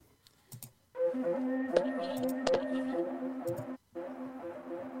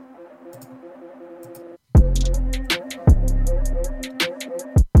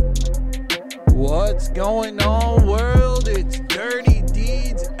What's going on, world? It's Dirty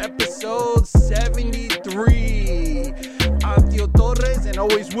Deeds, episode 73. I'm TorreZ, and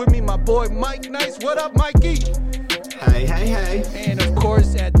always with me, my boy Mike Nice. What up, Mikey? Hey, hey, hey. And of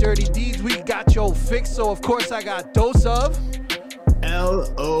course, at Dirty Deeds, we got your fix. So, of course, I got Dose of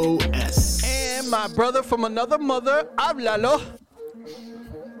LOS. and my brother from another mother, Háblalo.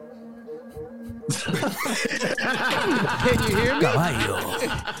 Can you hear me?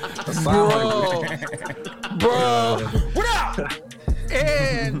 Bro. What up?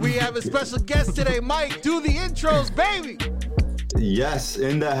 And we have a special guest today. Mike, do the intros, baby. Yes,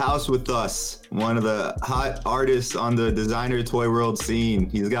 in the house with us, one of the hot artists on the designer toy world scene.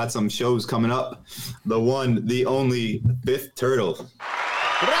 He's got some shows coming up. The one, the only, Fifth Turtle. What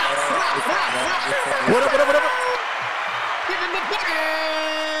up, what up, what up?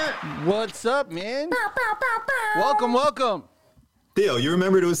 What's up, man? Welcome, welcome. Theo, you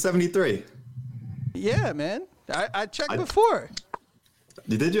remembered it was 73? Yeah, man. I checked before.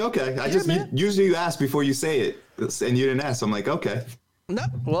 Did you? Okay. Man. Usually you ask before you say it, and you didn't ask. So I'm like, okay. No,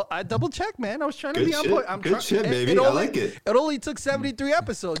 well, I double checked, man. I was trying to Good be on shit. point. Good shit, baby. I like it. It only took 73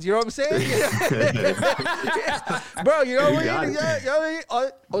 episodes. You know what I'm saying? Bro, you know what I mean? Oh,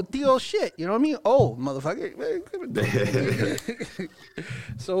 Theo shit. You know what I mean? Oh, motherfucker.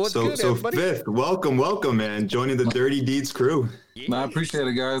 So what's good, everybody? Fifth, welcome, man. Joining the Dirty Deeds crew. Yeah. No, I appreciate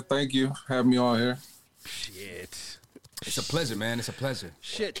it, guys. Thank you for having me on here. Shit. It's a pleasure, man. It's a pleasure.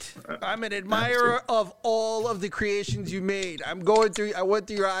 Shit. I'm an admirer of all of the creations you made. I went through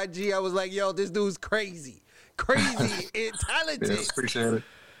your IG. I was like, yo, this dude's crazy. Crazy and talented. Yes, appreciate it.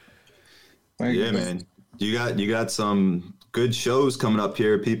 Thank you, man. You got some good shows coming up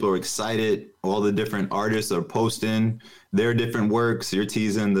here. People are excited. All the different artists are posting their different works. You're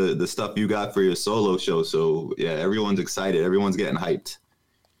teasing the stuff you got for your solo show. So yeah, everyone's excited. Everyone's getting hyped.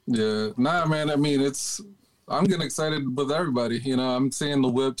 Yeah. Nah, man. I mean, I'm getting excited with everybody. You know, I'm seeing the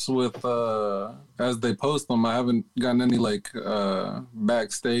whips with as they post them. I haven't gotten any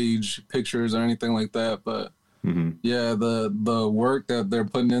backstage pictures or anything like that. But yeah, the work that they're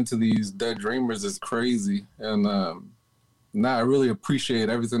putting into these Dead Dreamers is crazy. And I really appreciate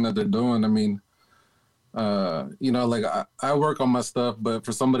everything that they're doing. I mean, you know, like I work on my stuff, but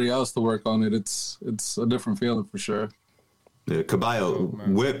for somebody else to work on it, it's a different feeling for sure. Yeah, Caballo,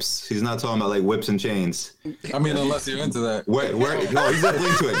 whips. He's not talking about like whips and chains. I mean, unless you're into that. No, he's definitely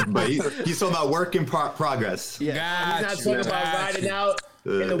into it, but he's talking about work in progress. Yeah, he's not talking about riding out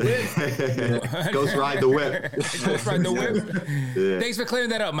in the whip. Ghost ride the whip. Ghost ride the whip. Yeah. Thanks for clearing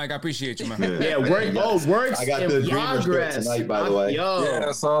that up, Mike. I appreciate you, man. Yeah, works I got the in Dreamers shirt progress tonight, by the way. Yo. Yeah,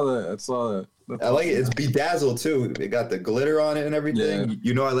 I saw that. I like it. It's bedazzled too. It got the glitter on it and everything. Yeah.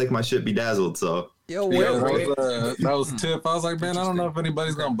 You know I like my shit bedazzled, so. Yo, that was Tip. I was like, man, I don't know if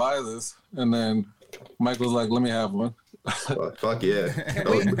anybody's gonna buy this. And then Mike was like, let me have one. Fuck yeah.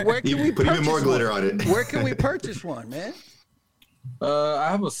 Where can we put even more glitter on it. Where can we purchase one, man? I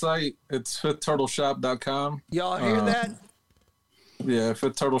have a site. It's fifthturtleshop.com. Y'all hear that? Yeah,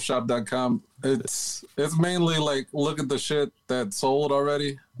 fifthturtleshop.com. It's mainly like look at the shit that sold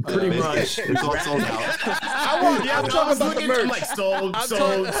already. Pretty much. It's all sold out. I'm talking about the merch. I'm like sold.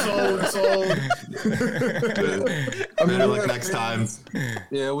 I mean, like next time.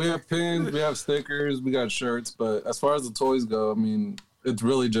 Yeah, we have pins, we have stickers, we got shirts, but as far as the toys go, I mean, it's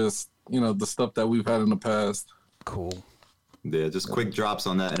really just, you know, the stuff that we've had in the past. Cool. Yeah, just quick drops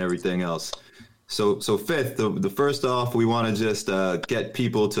on that and everything else. So Fifth, the first off, we want to just get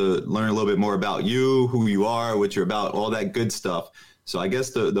people to learn a little bit more about you, who you are, what you're about, all that good stuff. So I guess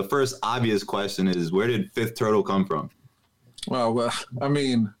the first obvious question is, where did Fifth Turtle come from? Well, I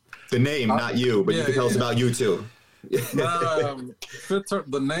mean... The name, not you, but you can tell us about you too.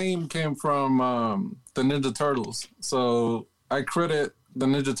 The name came from the Ninja Turtles. So I credit the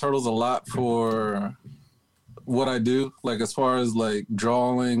Ninja Turtles a lot for what I do, like as far as like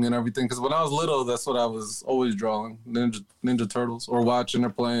drawing and everything. Because when I was little, that's what I was always drawing, Ninja Turtles, or watching or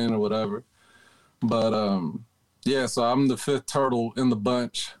playing or whatever. But yeah, so I'm the fifth turtle in the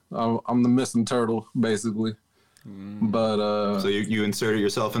bunch. I'm the missing turtle, basically. But so you inserted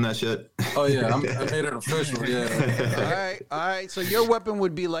yourself in that shit? Oh yeah, I made it official. Yeah. All right. So your weapon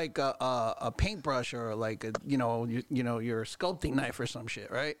would be like a paintbrush or like a your sculpting knife or some shit,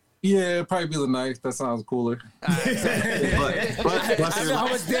 right? Yeah, it'd probably be the knife. That sounds cooler. But I know how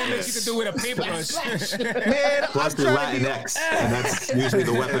much damage you can do with a paintbrush. Man, plus the Latinx, and that's usually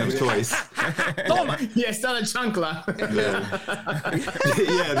the weapon of choice. Yeah, it's not a chancla.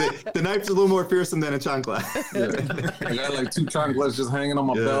 Yeah, the knife's a little more fearsome than a chancla. Yeah. I got like 2 chanclas just hanging on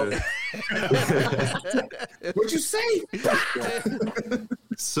my belt. What'd you say?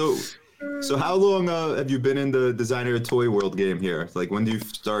 So how long have you been in the designer toy world game here? Like, when do you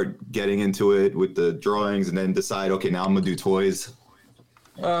start getting into it with the drawings and then decide, okay, now I'm gonna do toys?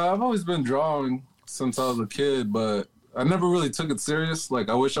 I've always been drawing since I was a kid, but I never really took it serious. Like,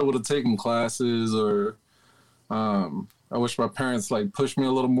 I wish I would have taken classes, or I wish my parents like pushed me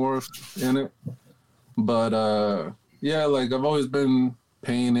a little more in it. But yeah, like I've always been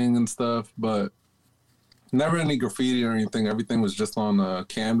painting and stuff, but never any graffiti or anything. Everything was just on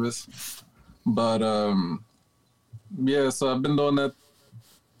canvas. But yeah, so I've been doing that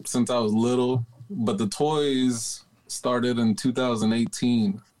since I was little. But the toys started in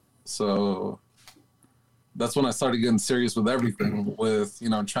 2018. So that's when I started getting serious with everything, with, you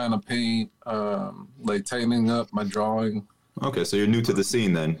know, trying to paint, like tightening up my drawing. Okay, so you're new to the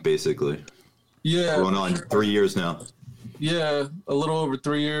scene then, basically. Yeah. Going on 3 years now. Yeah, a little over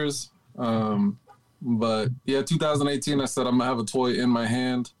 3 years. But yeah, 2018, I said I'm gonna have a toy in my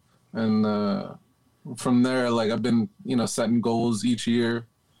hand, and from there, like I've been, you know, setting goals each year.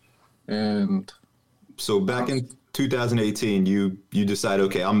 And so back in 2018, you decide,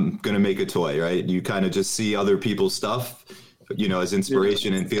 okay, I'm gonna make a toy, right? You kind of just see other people's stuff, you know, as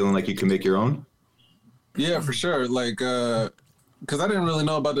inspiration and feeling like you can make your own. Yeah, for sure. Like, because I didn't really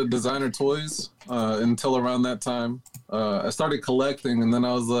know about the designer toys until around that time. I started collecting, and then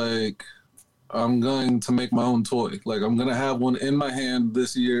I was like, I'm going to make my own toy. Like, I'm going to have one in my hand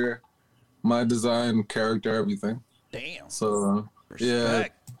this year, my design, character, everything. Damn. So, yeah.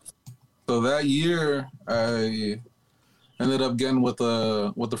 Respect. So that year, I ended up getting with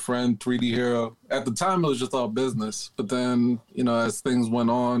a friend, 3D Hero. At the time, it was just all business. But then, you know, as things went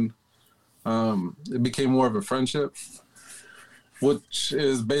on, it became more of a friendship, which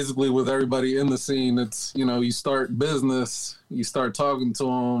is basically with everybody in the scene. It's, you know, you start business, you start talking to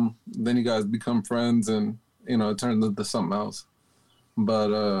them, then you guys become friends, and, you know, it turns into something else. But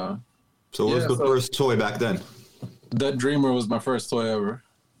so what was the first toy back then? Dead Dreamer was my first toy ever.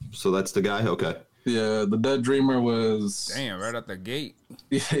 So that's the guy? Okay. Yeah, the Dead Dreamer was... Damn, right out the gate.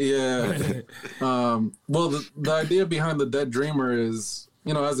 Yeah. Well, the idea behind the Dead Dreamer is,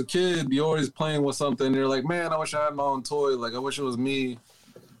 you know, as a kid, you're always playing with something. You're like, man, I wish I had my own toy. Like, I wish it was me.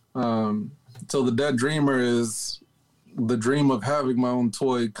 So the Dead Dreamer is the dream of having my own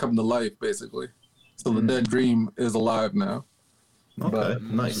toy come to life, basically. So the Dead Dream is alive now. Okay,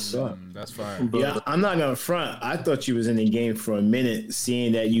 nice. That's fine. Yeah, I'm not gonna front. I thought you was in the game for a minute,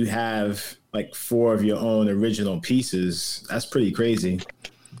 seeing that you have like 4 of your own original pieces. That's pretty crazy.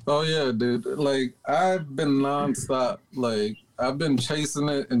 Oh yeah, dude. Like, I've been nonstop. Like, I've been chasing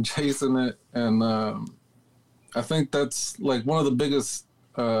it, and I think that's like one of the biggest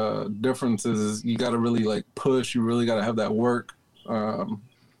differences is you got to really like push. You really got to have that work.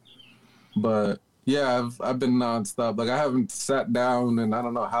 But yeah, I've been nonstop. Like, I haven't sat down in I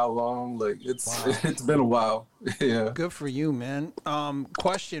don't know how long. Like, it's been a while. Yeah. Good for you, man.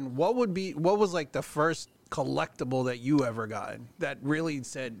 Question: what was like the first collectible that you ever got that really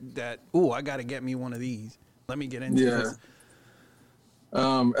said that, ooh, I got to get me one of these? Let me get into this.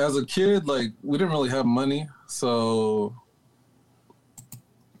 As a kid, like, we didn't really have money, so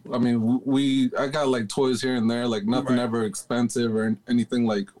I mean, I got like toys here and there, like nothing ever expensive or anything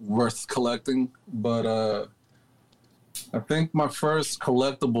like worth collecting. But I think my first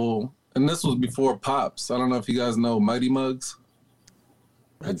collectible, and this was before Pops. I don't know if you guys know Mighty Mugs.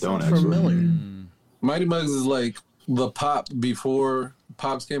 I don't familiar. Mighty Mugs is like the Pop before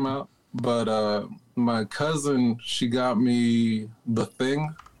Pops came out. But my cousin, she got me The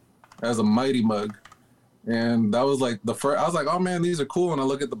Thing as a Mighty Mug. And that was like the first, I was like, oh man, these are cool. And I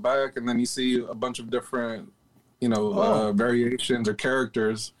look at the back, and then you see a bunch of different, you know, variations or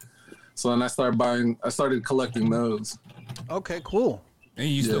characters. So then I started collecting those. Okay, cool. And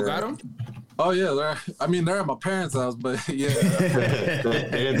you still got them? Oh yeah, they're at my parents' house, but yeah. They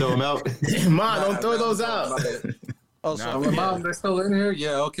didn't throw them out? Mom, don't throw those out. Oh, so my mom, they're still in here?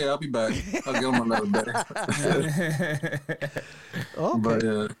 Yeah, okay, I'll be back. I'll get them another day. okay. But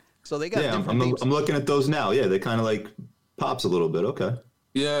yeah. So they got different I'm names. looking at those now. Yeah, they kind of like Pops a little bit. Okay.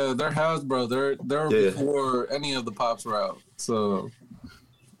 Yeah, they're Hasbro. They're before any of the Pops were out. So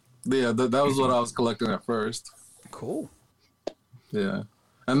yeah, that was what I was collecting at first. Cool. Yeah.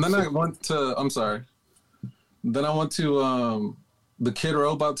 And then I went to the Kid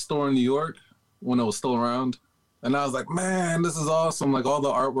Robot store in New York when it was still around. And I was like, man, this is awesome. Like, all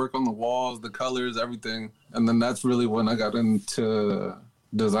the artwork on the walls, the colors, everything. And then that's really when I got into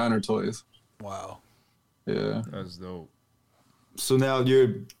designer toys. Wow. Yeah. That's dope. So now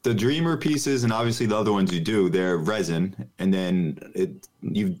the Dreamer pieces and obviously the other ones you do, they're resin, and then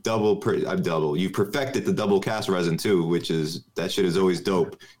you've perfected the double cast resin too, that shit is always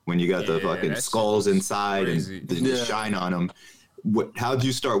dope when you got the fucking skulls inside crazy. and the shine on them. How did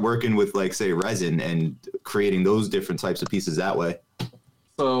you start working with, like, say, resin and creating those different types of pieces that way?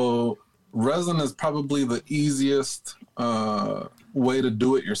 So resin is probably the easiest way to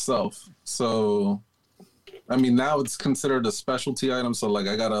do it yourself. So, I mean, now it's considered a specialty item. So, like,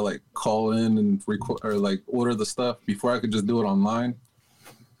 I gotta like call in and record or like order the stuff before I could just do it online.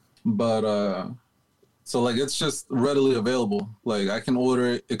 But so like it's just readily available. Like I can order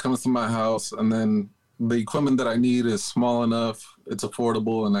it. It comes to my house, and then the equipment that I need is small enough. It's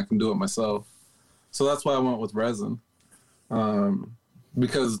affordable, and I can do it myself. So that's why I went with resin.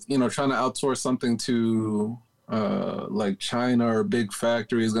 Because, you know, trying to outsource something to like China or a big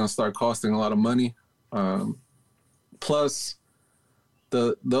factory is going to start costing a lot of money. Plus,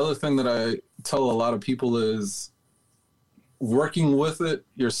 the other thing that I tell a lot of people is working with it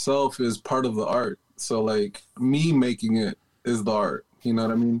yourself is part of the art. So, like, me making it is the art. You know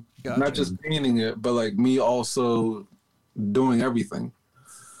what I mean? Gotcha. Not just painting it, but, like, me also doing everything.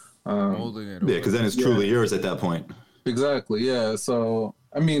 Molding it. Yeah, because then it's truly yours at that point. Exactly, yeah. So,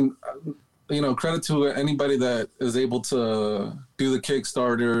 I mean, you know, credit to anybody that is able to do the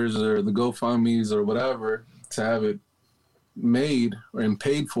Kickstarters or the GoFundMes or whatever to have it made and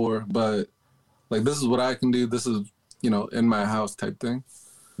paid for. But, like, this is what I can do. This is, you know, in my house type thing.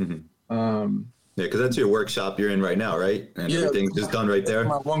 Mm-hmm. Yeah, because that's your workshop you're in right now, right? And everything's just done right there.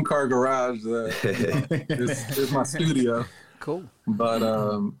 My one-car garage is my studio. Cool. But,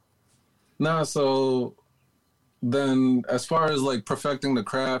 no, so then as far as like perfecting the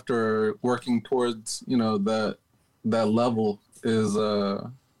craft or working towards, you know, that level is,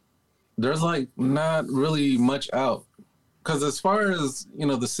 there's like not really much out. Because as far as, you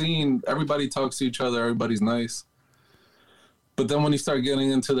know, the scene, everybody talks to each other, everybody's nice. But then when you start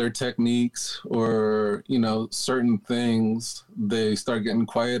getting into their techniques or, you know, certain things, they start getting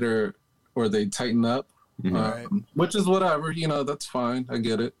quieter or they tighten up, which is whatever, you know, that's fine. I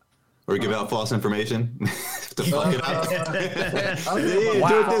get it. Or give out false information to fuck it up. Wow.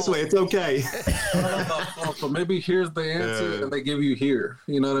 Do it this way. It's okay. So maybe here's the answer and they give you here.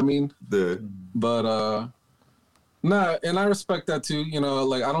 You know what I mean? But, nah, and I respect that too. You know,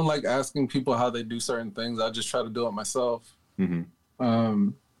 like I don't like asking people how they do certain things. I just try to do it myself. Mm-hmm.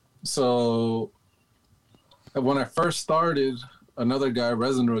 So when I first started, another guy,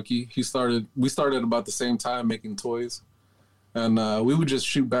 Resin Rookie, we started about the same time making toys. And we would just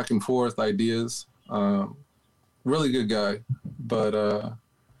shoot back and forth ideas. Really good guy. But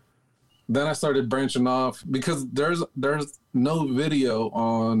then I started branching off because there's no video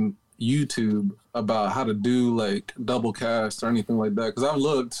on YouTube about how to do like double cast or anything like that. Because I've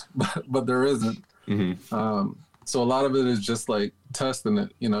looked, but there isn't. Mm-hmm. So a lot of it is just like testing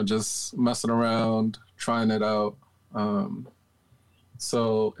it, you know, just messing around, trying it out.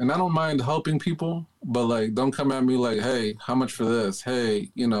 So, and I don't mind helping people, but like, don't come at me like, hey, how much for this? Hey,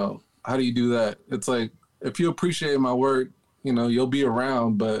 you know, how do you do that? It's like, if you appreciate my work, you know, you'll be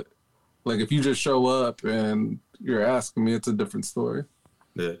around, but like, if you just show up and you're asking me, it's a different story.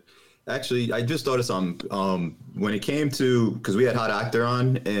 Yeah. Actually, I just thought of something. When it came to, because we had Hot Actor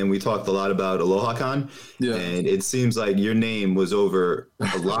on and we talked a lot about AlohaCon, and it seems like your name was over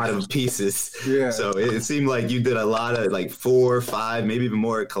a lot of pieces. Yeah. So it seemed like you did a lot of like 4 or 5, maybe even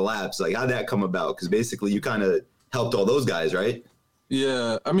more collabs. Like, how'd that come about? Because basically you kind of helped all those guys, right?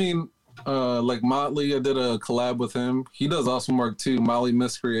 Yeah. I mean, like Motley, I did a collab with him. He does awesome work too, Molly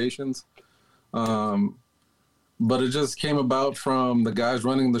Miscreations. But it just came about from the guys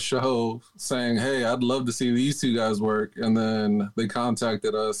running the show saying, hey, I'd love to see these two guys work. And then they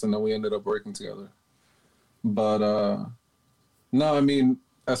contacted us and then we ended up working together. But no, I mean,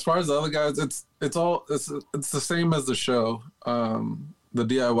 as far as the other guys, it's the same as the show, the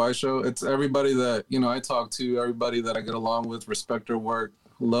DIY show. It's everybody that, you know, I talk to, everybody that I get along with, respect their work,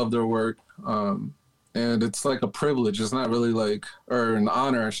 love their work. And it's like a privilege. It's not really like, or an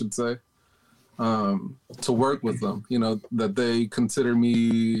honor, I should say. To work with them, you know, that they consider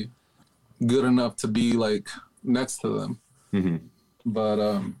me good enough to be like next to them. Mm-hmm.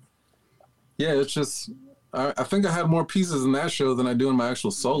 But yeah, it's just, I think I had more pieces in that show than I do in my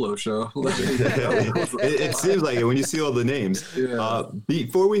actual solo show. It seems like it when you see all the names. Yeah.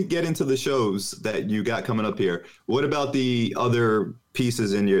 Before we get into the shows that you got coming up here, what about the other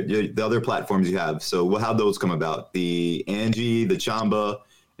pieces in the other platforms you have? So how'd those come about? The Angie, the Chamba,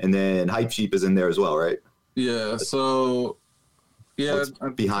 and then Hype Sheep is in there as well, right? Yeah, so Yeah, What's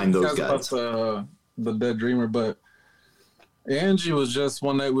behind those guys? About the Dead Dreamer, but Angie was just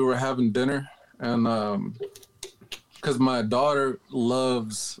one night we were having dinner, and because my daughter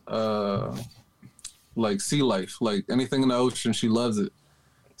loves like sea life, like anything in the ocean, she loves it.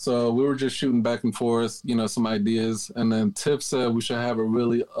 So we were just shooting back and forth, some ideas, and then Tiff said we should have a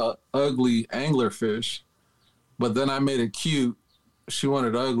really ugly anglerfish, but then I made it cute. She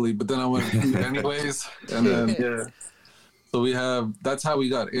wanted ugly, but then I wanted cute anyways, and then so that's how we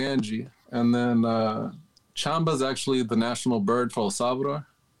got Angie, and then Chamba's actually the national bird for El Salvador,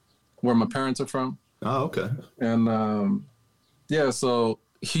 where my parents are from. Oh, okay. And so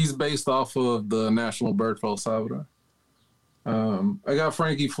he's based off of the national bird for El Salvador. I got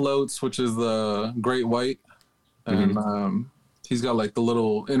Frankie Floats, which is the great white, and he's got like the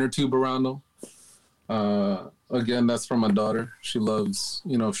little inner tube around him. Again, that's from my daughter. She loves,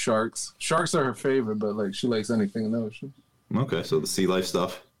 sharks. Sharks are her favorite, but like she likes anything in the ocean. Okay, so the sea life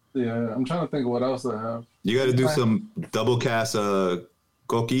stuff. Yeah, I'm trying to think of what else I have. You got to do some double cast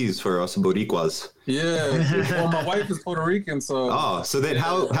coquis for us Boricuas. Yeah, well, my wife is Puerto Rican, so. Oh, so then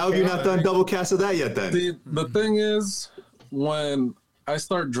how have you not done double cast of that yet then? The thing is, when I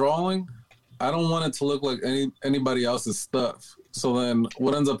start drawing, I don't want it to look like anybody else's stuff. So then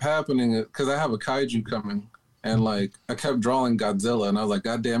what ends up happening is, because I have a kaiju coming, and like I kept drawing Godzilla, and I was like,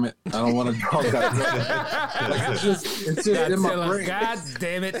 God damn it, I don't want to draw Godzilla. Like, it's just Godzilla, in my brain. God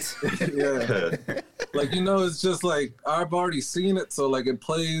damn it. Yeah. Like, it's just like I've already seen it, so like it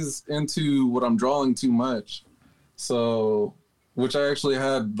plays into what I'm drawing too much. So, which I actually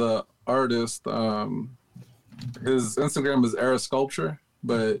had the artist, his Instagram is Era Sculpture,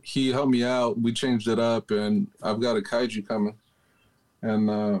 but he helped me out. We changed it up, and I've got a kaiju coming.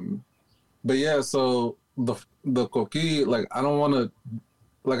 And but yeah, so the coquille, like I don't want to,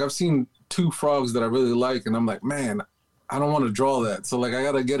 like I've seen two frogs that I really like, and I'm like, man, I don't want to draw that. So like I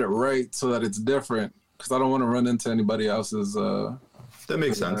got to get it right so that it's different, because I don't want to run into anybody else's. That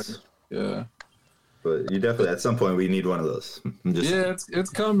makes sense. Yeah. But you definitely, at some point, we need one of those.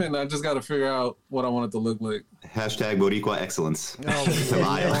 It's coming. I just got to figure out what I want it to look like. Hashtag Boricua excellence. Oh,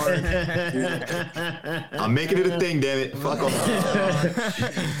 I'm making it a thing, damn it. Fuck off.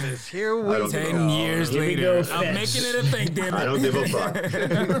 Jesus, here we go. 10 years later, I'm making it a thing, damn it. I don't give a fuck.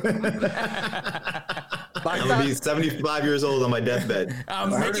 I'm going to be 75 years old on my deathbed.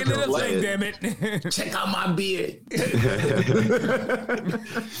 I'm making it a thing, damn it. Check out my beard.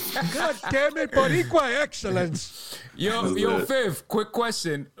 God damn it, Boricua excellence. Yo, Fifth, quick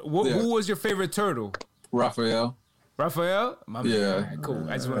question. Who was your favorite turtle? Raphael. Raphael? Yeah. Right, cool.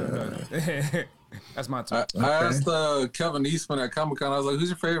 I just wanted to know. That's my turn. I asked Kevin Eastman at Comic-Con, I was like, who's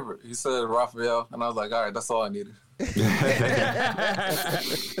your favorite? He said Raphael, and I was like, all right, that's all I needed.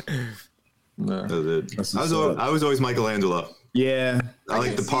 No. I was always Michelangelo. Yeah. I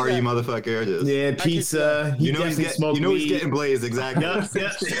like the party motherfucker. Yeah, pizza. He's getting blazed, exactly. Yep.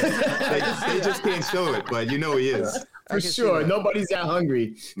 they just can't show it, but he is. For sure. Nobody's that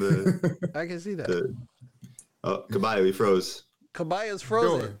hungry. I can see that. Oh, Caballo, he froze. Caballo's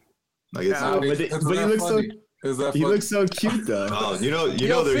frozen. I guess but he looks funny? He looks so cute though. Oh, you know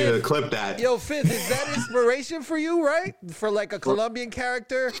they're gonna clip that. Yo, Fifth, is that inspiration for you, right? For like a Colombian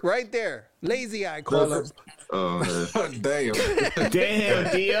character, right there, Lazy Eye, call him. Oh, damn,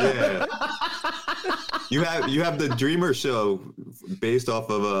 Dio. Yeah. You have the Dreamer show based off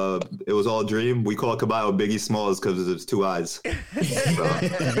of It Was All a Dream. We call Caballo Biggie Smalls because of his two eyes.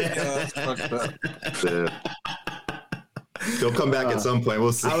 So, he'll come back at some point.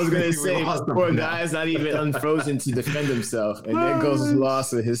 We'll see. I was gonna say, poor guy's not even unfrozen to defend himself, and there goes his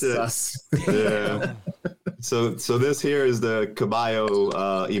loss of his sus. Yeah. So this here is the Caballo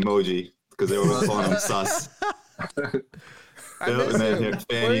emoji because they were calling him sus. And then here,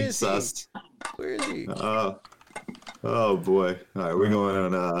 Fanny sus. Where is he? Oh boy! All right, we're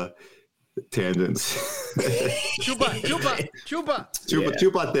going on tangents. Chupa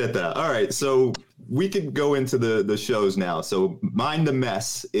teta. All right, so we can go into the shows now. So Mind the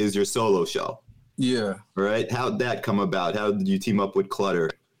Mess is your solo show. Yeah. All right. How'd that come about? How did you team up with Clutter?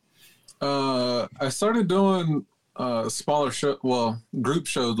 I started doing smaller group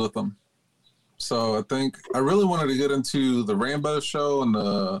shows with them. So I think I really wanted to get into the Rainbow show and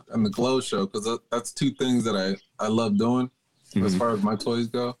the Glow show, because that's two things that I love doing as far as my toys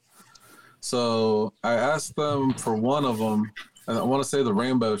go. So I asked them for one of them, and I want to say the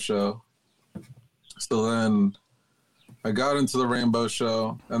Rainbow show. So then I got into the Rainbow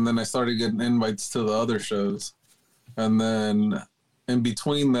show, and then I started getting invites to the other shows. And then in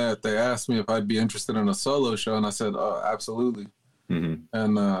between that, they asked me if I'd be interested in a solo show, and I said, oh, absolutely. Mm-hmm.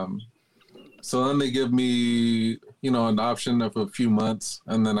 And so then they give me an option of a few months.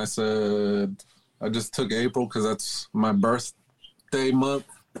 And then I said, I just took April because that's my birthday month.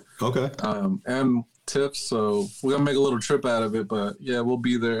 Okay. And tips. So we're going to make a little trip out of it. But yeah, we'll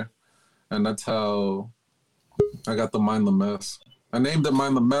be there. And that's how I got the Mind the Mess. I named it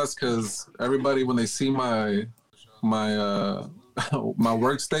Mind the Mess because everybody, when they see my my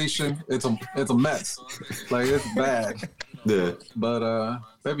workstation, it's a mess. Like, it's bad. Yeah. But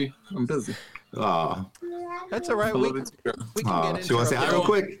baby, I'm busy. Oh. That's all right. We can get into You want to say hi real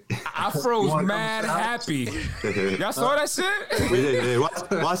quick? I froze mad happy. Y'all saw that shit? We did.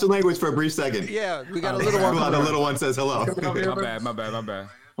 Watch the language for a brief second. Yeah, we got a little one. The little one says hello. My bad.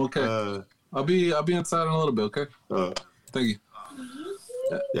 Okay. I'll be inside in a little bit, okay? Thank you.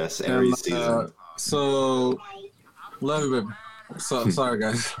 Yes, Aries season. So, love you, baby. So, sorry,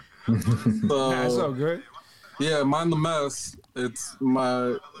 guys. That's so good. Yeah, Mind the Mess. It's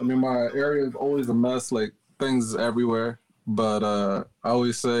my area is always a mess, like things everywhere. But I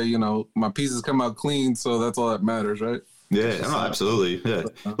always say, my pieces come out clean, so that's all that matters, right? Yeah, no, absolutely. Yeah.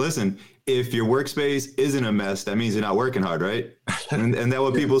 Listen, if your workspace isn't a mess, that means you're not working hard, right? And that's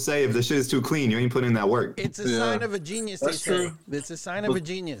what people say. If the shit is too clean, you ain't putting in that work. It's a sign of a genius. That's true. It's a sign of a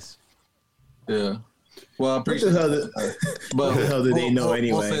genius. Yeah. Well, I appreciate What the hell do they know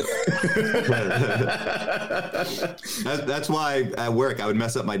anyway? That's why at work I would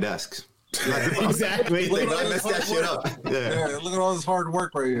mess up my desks. Exactly. I messed that shit up. Yeah, look at all this hard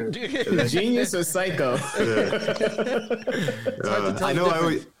work right here. Genius or psycho? I know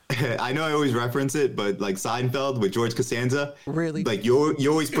I always reference it, but like Seinfeld with George Costanza, really, like you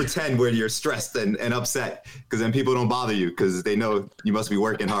always pretend when you're stressed and upset, because then people don't bother you because they know you must be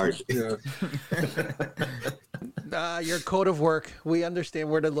working hard. Yeah. Your code of work, we understand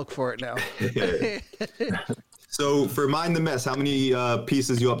where to look for it now. So for Mind the Mess, how many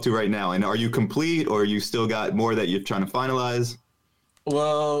pieces you up to right now? And are you complete, or you still got more that you're trying to finalize?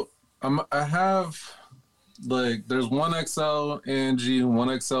 Well, I have there's 1XL Angie,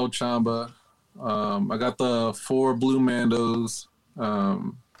 1XL Chamba. I got the 4 blue Mandos. They're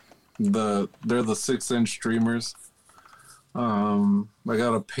the 6-inch streamers. I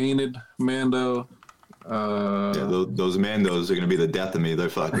got a painted Mando. Those Mandos are gonna be the death of me. They're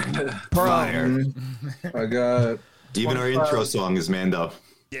fucking fire. I got even our intro song is Mando.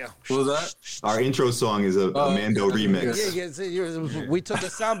 Yeah. What was that? Our intro song is a Mando remix. Yeah. We took the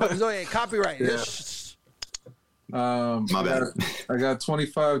sound, but copyright. Yeah. My bad. I got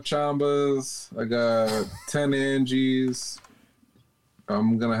 25 Chambas. I got 10 Angies.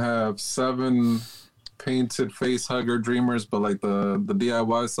 I'm gonna have 7 painted face hugger dreamers, but like the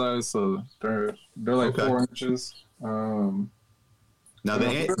DIY size, so they're like 4 inches. Now the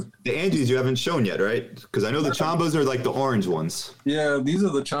Angies you haven't shown yet, right? Because I know the Chambas are like the orange ones. Yeah, these are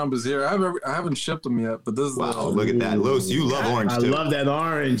the Chambas here. I haven't shipped them yet, but this is look at that, Los. You love orange too. I love that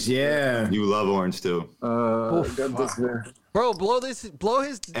orange. Yeah, you love orange too. Got this here. Bro, blow his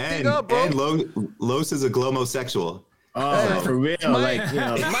thing up, bro. And Los is a glomosexual. Oh, for real? Like,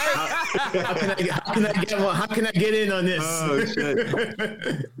 how can I get in on this? Oh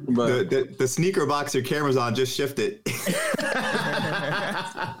shit! But the sneaker box your camera's on just shifted. That's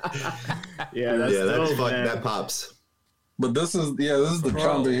fun. Man. That pops. But this is the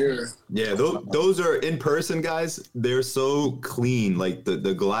Chamba here. Yeah, those are in person, guys. They're so clean, like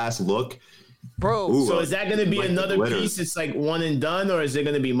the glass look. Bro, so is that going to be like another piece? It's like one and done, or is it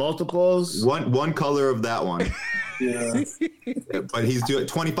going to be multiples? One color of that one. Yeah. But he's doing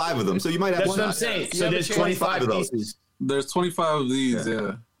 25 of them, so you might have. That's what I'm saying. So there's 25 of those. There's 25 of these.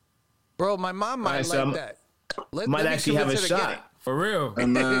 Yeah. Bro, my mom might that. Might actually have a shot. For real.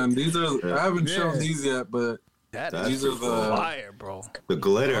 And then these are. I haven't shown these yet, but these are the fire, bro. The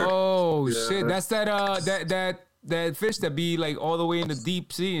glitter. Oh shit! That's that fish that be like all the way in the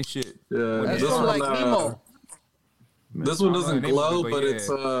deep sea and shit. Yeah. That's from like Nemo. This one doesn't glow, but it's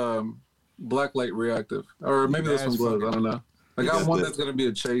black light reactive, or maybe this one glows. I don't know. I got one that's gonna be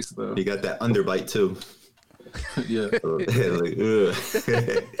a chase though. You got that underbite too. Yeah. That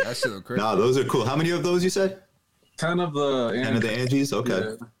shit look crazy. Nah, those are cool. How many of those you said? 10 of the 10 of the Angies. Okay.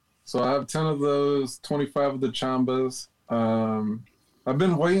 Yeah. So I have 10 of those, 25 of the Chambas. I've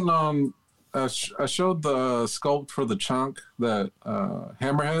been waiting on. I showed the sculpt for the chunk, that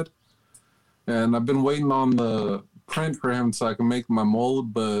hammerhead, and I've been waiting on the print for him so I can make my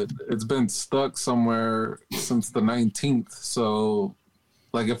mold, but it's been stuck somewhere since the 19th. So,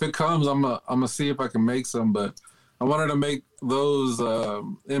 like, if it comes, I'm gonna see if I can make some. But I wanted to make those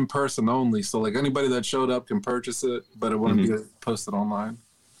in person only, so like anybody that showed up can purchase it, but it wouldn't be posted online.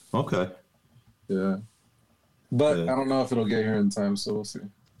 Okay. Yeah, but I don't know if it'll get here in time, so we'll see.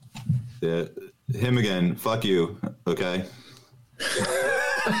 Yeah. Him again. Fuck you. Okay.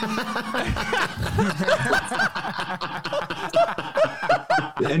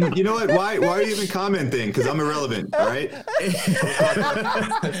 And you know what? Why are you even commenting? Because I'm irrelevant. All right.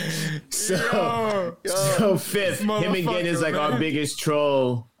 So Fifth, him again is like our biggest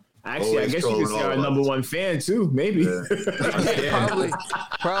troll. Actually, Always I guess you could say our number one fan too. Maybe.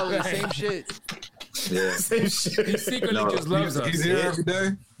 Probably same shit. Yeah. Same shit. He secretly just loves us. He's here every day.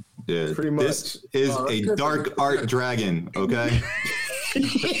 Yeah. Pretty much. This is a dark art dragon. Okay.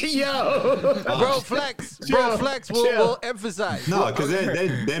 Yo, Bro, flex. Bro, flex. We'll emphasize. No, because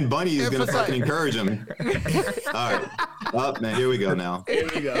then Bunny is gonna fucking encourage him. All right. Up, man. Here we go. Now. here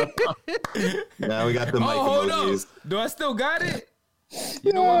we go. Now we got the mic Hold on. emojis. Do I still got it?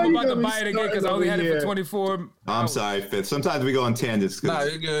 You know what? I'm about to buy it again because I only had it for 24. I'm sorry, Fifth. Sometimes we go on tangents. Nah,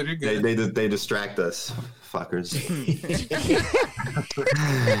 you're good. You're good. They distract us, fuckers.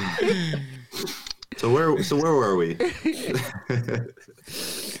 So where were we?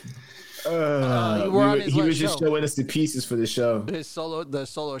 He was just showing us the pieces for the show. The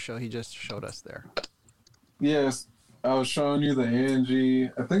solo show. He just showed us there. Yes, I was showing you the Angie.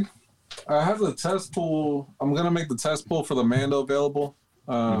 I think I have the test pool. I'm gonna make the test pool for the Mando available.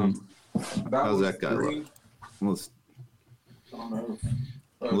 How's that guy look?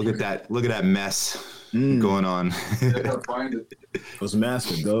 Look at that! Look at that mess going on. Those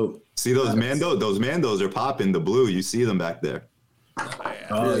masks are dope. See those Mando? Those Mandos are popping. The blue, you see them back there.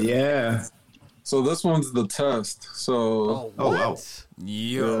 Oh yeah. So this one's the test. So Oh wow!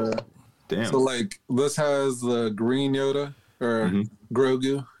 Yo. Damn. so like this has the green Yoda or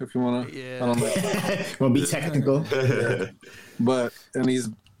Grogu, if you wanna. Yeah. I don't know. Wanna be technical? But and he's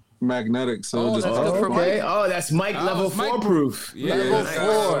magnetic, so just that's good for Okay. Mike. Oh, that's Mike level Mike 4 proof. Yeah, Level that's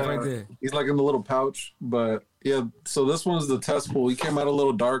 4. right there. he's like in the little pouch. But yeah, so this one's the test pool. He came out a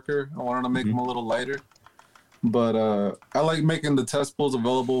little darker. I wanted to make him a little lighter. But I like making the test pools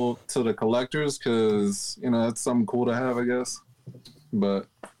available to the collectors because, you know, that's something cool to have, I guess. But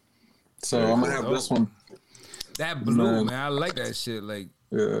so I'm going to have this one. That blue, man. I like that shit. Like,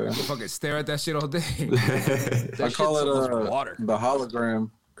 Yeah. fucking stare at that shit all day. I call it water. the hologram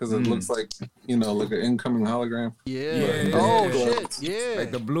because it looks like, you know, like an incoming hologram. Yeah. Yeah. Oh shit. Yeah.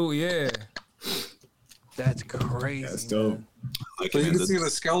 Like the blue, yeah. That's crazy. That's dope. Like, So you man, can see the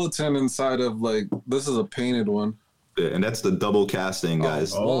skeleton inside of, like, this is a painted one. and that's the double casting,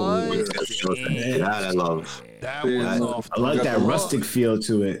 guys. What? That I love. That Yeah. was off. I like that rustic feel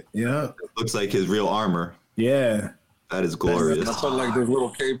to it. Yeah. Looks like his real armor. Yeah. That is glorious. I put, like, this little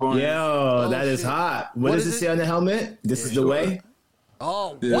cape on it. Yo, that is shit. hot. What does is it it? say on the helmet? This is the way?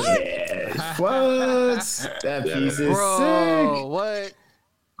 Oh, Yeah. what? Yeah. What? That piece is Bro, sick. what?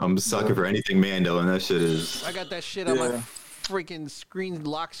 I'm sucking for anything Mando, and that shit is. I got that shit on my Yeah. freaking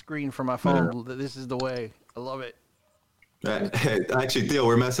lock screen for my phone. This is the way. I love it. Hey, actually, Theo,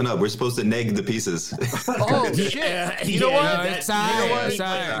 we're messing up. We're supposed to neg the pieces. Oh shit! You know Yeah, what? It's You know what? alright, it's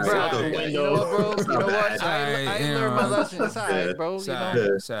alright. Bro, Alright. you know what, bro? You know what? I Alright, learned my lesson. It's alright, bro.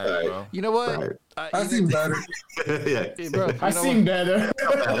 Sorry, bro. You know what? Alright. I seem better. Yeah. Hey, bro, you I know seen better.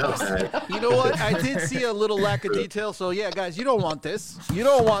 You know what? I did see a little lack of detail. So yeah, guys, you don't want this. You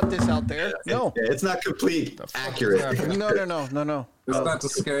don't want this out there. No. Yeah, it's not complete, accurate. No. It's not to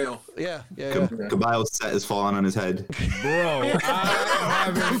scale. Yeah. Caballo's set is falling on his head. Bro,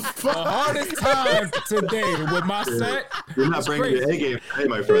 I'm having the hardest time today with my set. You're not It's bringing crazy. your A game today,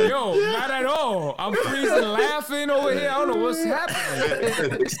 my friend. Yo, not at all. I'm freezing laughing over here. I don't know what's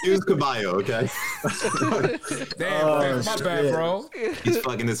happening. Excuse Caballo, okay? Damn, my bad, bro. He's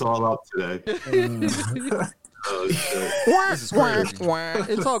fucking this all up today. Oh, shit. This is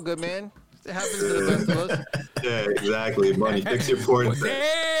crazy. It's all good, man. It happens to the best of us. Yeah, exactly. Bunny, fix your porn.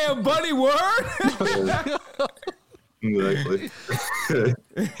 Damn, buddy, word. Exactly.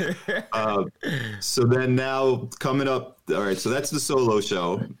 So then now coming up, all right, so that's the solo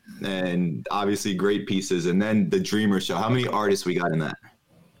show and obviously great pieces. And then the Dreamer show. How many artists we got in that?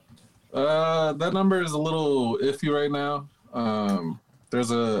 That number is a little iffy right now.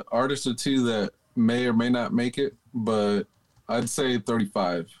 There's a artist or two that may or may not make it, but I'd say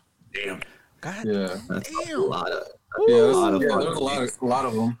 35. Damn. God Yeah. That's a lot of There's fun. a lot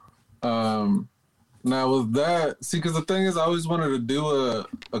of them. Now with that, see, because the thing is, I always wanted to do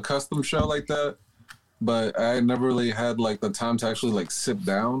a custom show like that, but I never really had like the time to actually like sit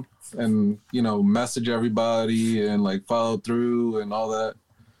down and, you know, message everybody and like follow through and all that.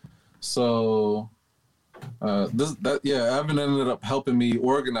 So Evan ended up helping me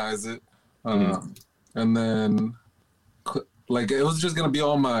organize it, and then like it was just gonna be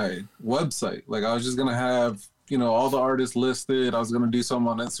on my website. Like I was just gonna have, all the artists listed. I was gonna do something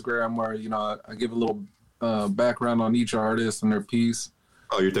on Instagram where I give a little background on each artist and their piece.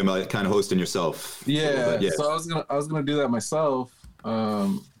 Oh, you're talking about kind of hosting yourself. Yeah. So I was gonna do that myself.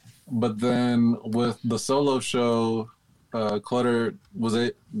 But then with the solo show, Clutter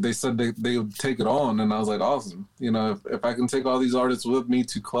they said they would take it on, and I was like, awesome. If I can take all these artists with me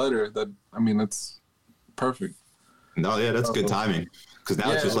to Clutter, that's perfect. No, yeah, that's good timing, because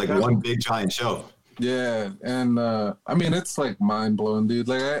now it's just like definitely. one big giant show. Yeah, and it's like mind blowing, dude.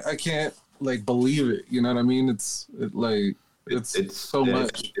 Like I can't like believe it. You know what I mean? It's so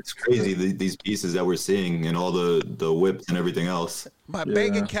much. It's crazy, these pieces that we're seeing and all the whips and everything else. My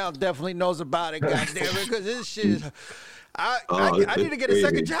bank account definitely knows about it, goddamn it, because this shit is. I need to get a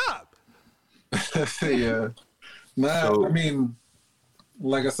second job. Yeah. Nah, So- I mean,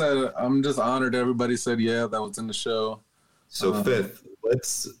 like I said, I'm just honored everybody said that was in the show. So Fifth,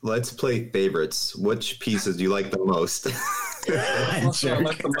 let's play favorites. Which pieces do you like the most? I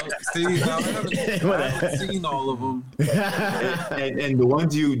like the most. See, now I haven't seen all of them. and the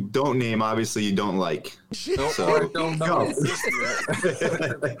ones you don't name, obviously you don't like. I don't know.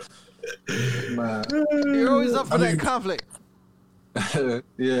 Nah. You're always up for that conflict.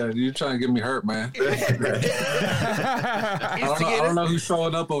 Yeah, you're trying to get me hurt, man. I don't know who's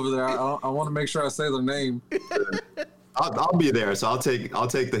showing up over there. I want to make sure I say their name. I'll be there, so I'll take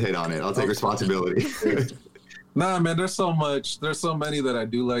the hit on it. I'll take responsibility. Nah, man, there's so many that I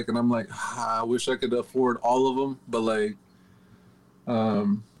do like, and I'm like, I wish I could afford all of them, but like,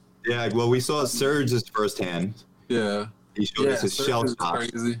 Yeah, well, we saw Surge's firsthand. yeah. He showed us his Surge shell is stock.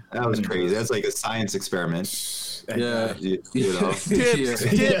 crazy. That was crazy. That's like a science experiment. Yeah. You know. Dibs.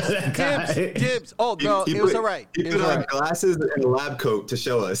 Oh, no, it was all right. He It put was all on right. glasses and a lab coat to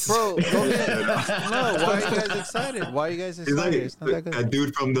show us. Bro, go ahead. No, why are you guys excited? Why are you guys He's excited? like It's not that good. that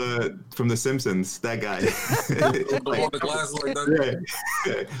dude from the Simpsons. That guy. The one with the glasses like that.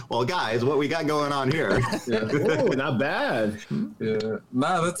 Yeah. Well, guys, what we got going on here? Oh, not bad. Yeah.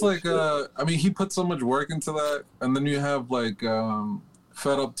 Nah, that's like he put so much work into that, and then you have like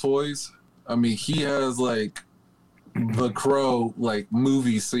Fed Up Toys. He has like the Crow like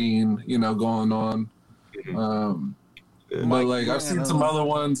movie scene, going on. But like I've seen some other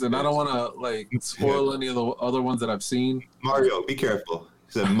ones, and I don't want to like spoil any of the other ones that I've seen. Mario, be careful.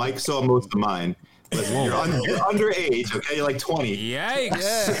 He said Mike saw most of mine. Listen, you're underage, okay? You're like 20. Yikes!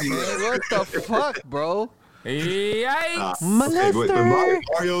 Yeah, man, what the fuck, bro? Yikes! Okay, but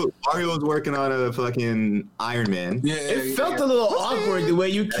Mario was working on a fucking Iron Man. Yeah, It felt a little awkward the way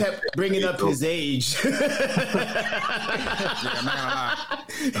you kept bringing up his age. I'm not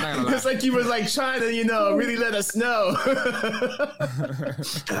gonna lie. It's like you was like trying to, really let us know.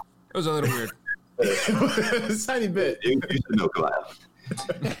 It was a little weird. A tiny bit. You should know, Kyle.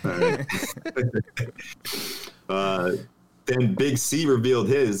 Then Big C revealed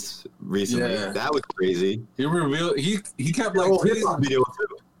his recently. Yeah. That was crazy. he revealed he kept like Oh, hip-hop teasing, video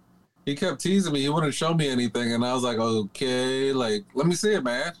too. he kept teasing me. He wouldn't show me anything, and I was like, okay, like let me see it,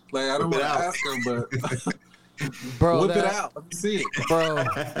 man. Like I don't Whip want it to out. ask him, but Bro, whip it out. Let me see it. Bro.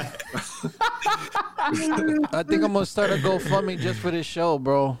 I think I'm going to start a GoFundMe just for this show,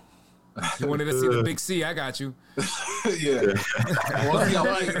 bro. You wanted to see the Big C? I got you. Yeah.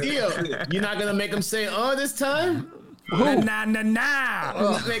 You're not gonna make him say this time? Nah.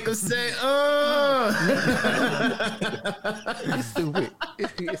 Make him say You're stupid.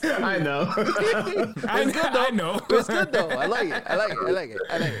 I know. I know. It's good, though. I like it. I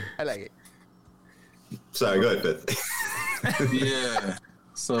like it. Sorry, go ahead, Fifth. Yeah.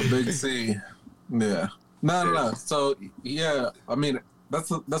 So Big C. Yeah. No. So yeah, that's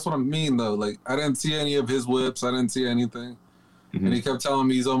what I mean though. Like I didn't see any of his whips. I didn't see anything. Mm-hmm. And he kept telling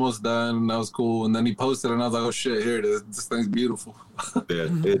me he's almost done, and that was cool. And then he posted, and I was like, "Oh shit, here it is. This thing's beautiful." Yeah,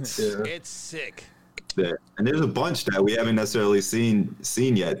 it's It's sick. yeah. And there's a bunch that we haven't necessarily seen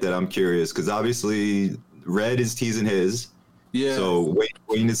yet that I'm curious, because obviously Red is teasing his. Yeah. So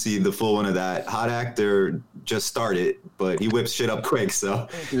waiting to see the full one of that. Hot Actor just started, but he whips shit up quick, so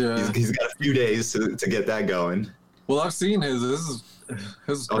Yeah. he's got a few days to get that going. Well, I've seen his. This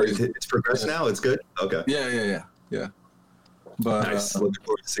is Oh, crazy. it's progressed now. It's good. Okay. Yeah. But Nice. Looking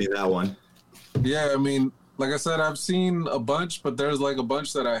forward to seeing that one. yeah, like I said, I've seen a bunch, but there's like a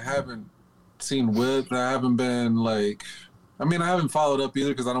bunch that I haven't seen with. That I haven't been like. I haven't followed up either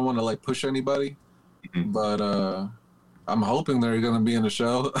because I don't want to like push anybody. Mhm. But I'm hoping they're gonna be in the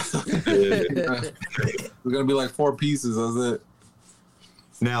show. We're gonna be like 4 pieces. That's it.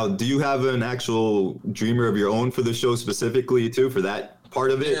 Now, do you have an actual dreamer of your own for the show specifically too, for that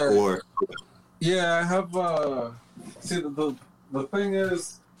part of it, Yeah. or? Yeah, I have. See, the thing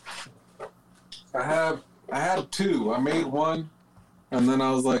is, I have I had two. I made one, and then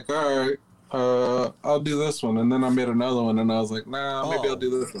I was like, all right, I'll do this one. And then I made another one, and I was like, nah, maybe I'll do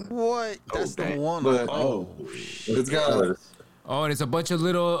this one. What? That's the one. But it's got. Oh, and it's a bunch of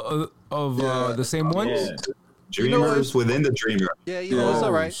little of the same ones. Yeah. Dreamers within the dreamer. Yeah, you know, it's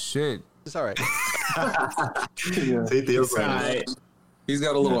all right. Shit. It's all right. Yeah. See the It's all right. He's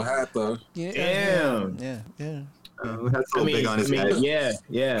got a little hat though. Yeah, Damn. Yeah. That's so big on his head. yeah.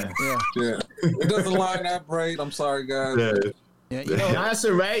 Yeah. It doesn't line up right. I'm sorry, guys. Yeah, you know, That's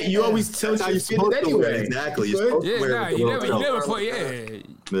all right. You always tilt That's how your you're feet supposed to wear. anyway. Exactly. You're supposed to Yeah, wear nah, with the you little never belt. put, Yeah.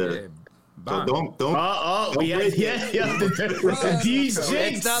 So Bang. don't. Oh, don't yeah. These it's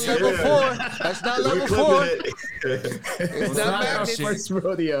jinx. not level 4. That's not We're level 4. clipping it. It's not not magnets. First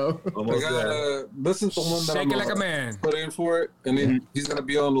rodeo. Almost there. This is the one that Shake I'm it like a gonna man. put in for it, and then he's gonna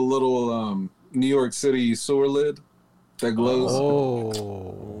be on the little New York City sewer lid that glows.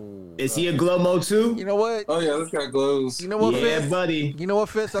 Oh. Is he a glow mode too? You know what? Oh yeah, this guy glows. You know what, Yeah, Fitz? buddy. You know what,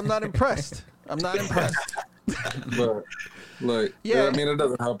 Fitz? I'm not impressed. I'm not impressed. But like, Yeah. I mean, it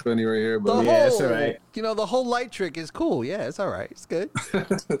doesn't help any right here, The but Yeah, it's whole, all right. you know, the whole light trick is cool. Yeah, it's all right. It's good. Dude,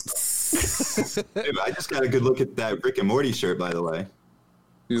 I just got a good look at that Rick and Morty shirt, by the way.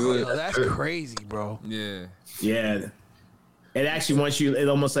 he's like, Yo, that's crazy, bro. Yeah. Yeah. It actually it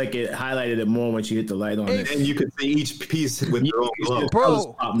almost like it highlighted it more once you hit the light on it. And you can see each piece with their own glow.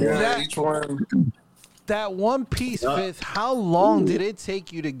 Bro, yeah, that, each one. that one piece, Fifth, how long did it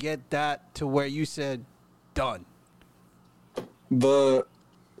take you to get that to where you said, done?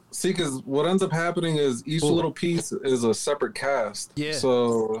 Because what ends up happening is each little piece is a separate cast. Yeah.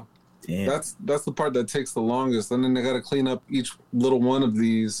 So Damn. that's the part that takes the longest. And then they got to clean up each little one of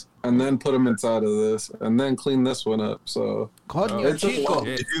these and then put them inside of this and then clean this one up. So Coño, It's a chico. lot.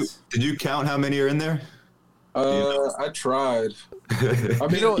 Did you count how many are in there? I tried. I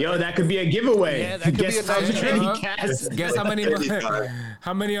mean, Yo, that could be a giveaway. Yeah, that could be Guess a nice how trick. many casts. Guess how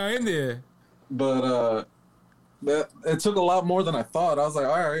many are in there? but it took a lot more than I thought. I was like,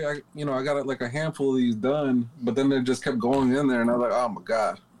 all right, I got like a handful of these done, but then they just kept going in there, and I was like, oh my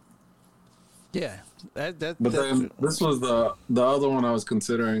god. Yeah. But then this was the other one I was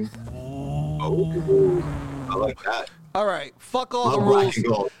considering. Oh, I like that. all right. Fuck all Love the black rules. and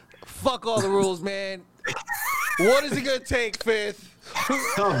gold. Fuck all the rules, man. What is it going to take, Fifth?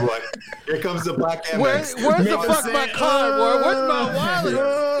 Oh boy, here comes the black Where's MX. the fuck my card, boy? Where's my wallet?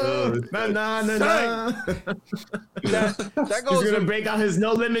 Nah. That He's goes gonna with, break out his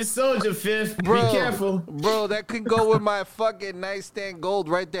no limit soldier, Fifth. bro, Be careful. bro. That could go with my fucking nightstand gold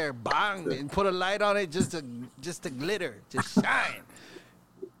right there. Bang, and put a light on it just to glitter, just shine.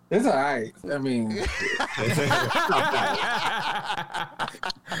 It's all right. I mean,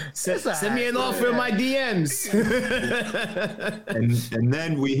 Send me an offer in my DMs. And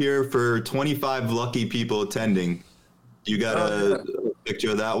then we hear for 25 lucky people attending. You got a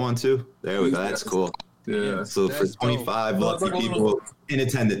picture of that one too? There we go. That's cool. yeah, So for That's 25 dope. lucky people in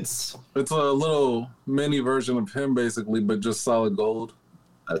attendance. it's a little mini version of him, basically, but just solid gold.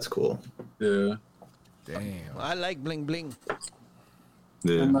 That's cool. Yeah. Damn. I like bling bling.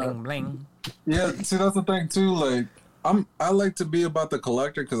 Yeah. And, Bling bling. yeah. See, that's the thing too. Like, I like to be about the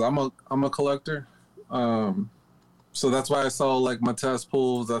collector because I'm a collector. So that's why I sell like my test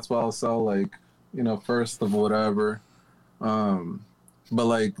pools. That's why I'll sell like, first of whatever. But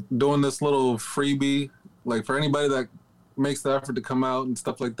like doing this little freebie, like for anybody that makes the effort to come out and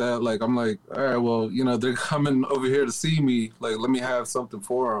stuff like that, like I'm like, all right, well, they're coming over here to see me. Like, let me have something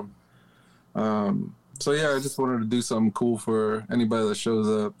for them. So yeah, I just wanted to do something cool for anybody that shows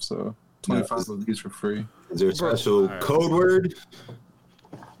up. So 25 of these for free. Is there a special code word?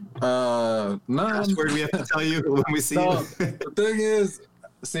 No. Password we have to tell you when we see No, you? the thing is,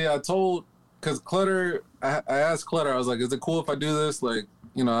 see, because Clutter, I asked Clutter, I was like, is it cool if I do this? Like,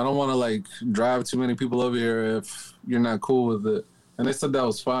 I don't want to like drive too many people over here if you're not cool with it. And they said that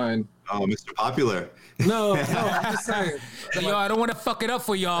was fine. Oh, Mr. Popular. No, I'm just saying. Yo, I don't want to fuck it up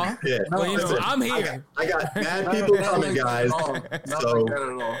for y'all. Yeah. But listen, I'm here. I got mad people coming, guys. Not So like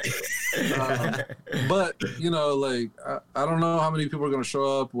that at all. But, like, I don't know how many people are going to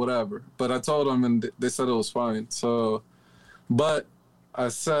show up, whatever. But I told them, and they said it was fine. So, but I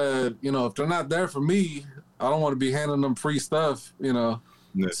said, if they're not there for me, I don't want to be handing them free stuff, Yeah.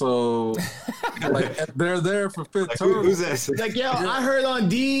 So, like, if they're there for fifth like, turtle. who's this? Like, yo, I heard on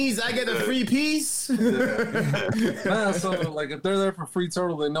D's I get a free piece. Nah, so like if they're there for free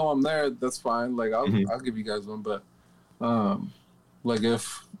turtle, they know I'm there. That's fine. Like I'll give you guys one, but like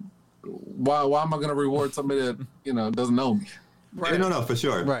why am I gonna reward somebody that doesn't know me? Right. No, for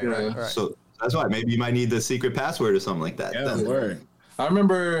sure. Right. Yeah. Right. So that's why maybe you might need the secret password or something like that. Yeah, Then. word. I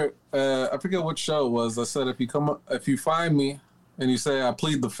remember, I forget what show it was. I said, if you find me and you say I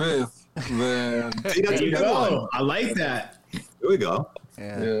plead the fifth, then See, that's There a you good go. one. I like that. Here we go.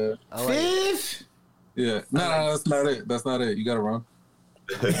 Yeah. yeah, I like it. Fifth. yeah. No, that's not it. That's not it. You got it wrong.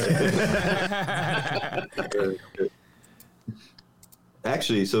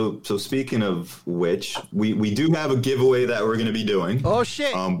 Actually, so speaking of which, we do have a giveaway that we're going to be doing. Oh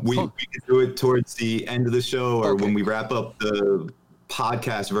shit. We can do it towards the end of the show or when we wrap up the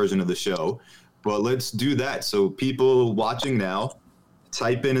podcast version of the show. But let's do that. So people watching now,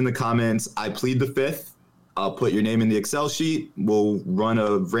 type in the comments, I plead the fifth. I'll put your name in the Excel sheet. We'll run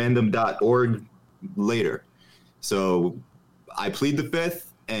a random.org later. So I plead the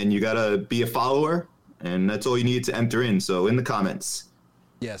fifth, and you got to be a follower, and that's all you need to enter in. So in the comments.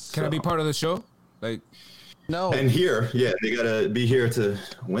 Yes. Can I be part of the show? Like, No. And here, yeah, they got to be here to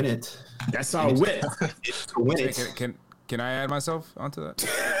win it. That's our whip. To win it. can I add myself onto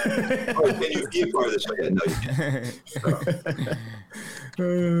that? Oh, can you be a part of the show? Yeah, no, you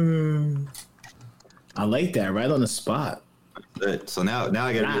can't. I like that. Right on the spot. So now I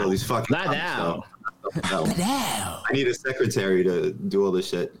got to do all these fucking. Not now. I need a secretary to do all this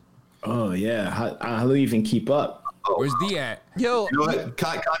shit. Oh yeah. How do you even keep up? Where's D at? Yo, You know what?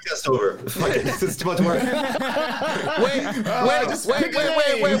 Contest over. Fuck it. This is too much work. wait.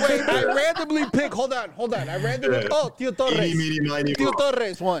 I randomly pick. Hold on. I randomly. Oh, Tio Torres. Eeny, meeny, miny, Tio moe.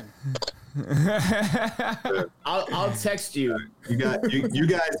 Torres won. I'll text you. You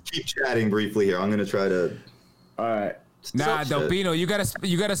guys keep chatting briefly here. I'm gonna try to. All right. Nah, So- Delpino, you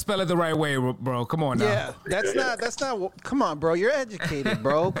gotta spell it the right way, bro. Come on now. Yeah, that's not. Come on, bro. You're educated,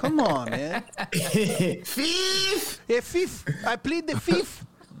 bro. Come on, man. Fifth. Yeah, fifth. I plead the fifth.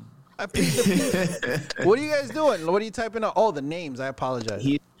 What are you guys doing? What are you typing out? Oh, the names. I apologize.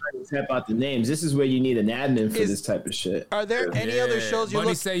 He's trying to type out the names. This is where you need an admin for this type of shit. Are there any other shows you Money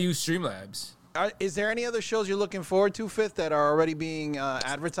look? say use Streamlabs. Is there any other shows you're looking forward to, Fifth, that are already being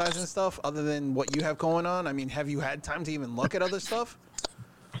advertised and stuff, other than what you have going on? I mean, have you had time to even look at other stuff?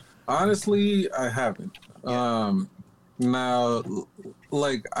 Honestly, I haven't. Now,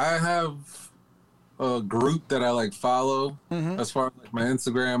 like, I have a group that I like follow as far as like my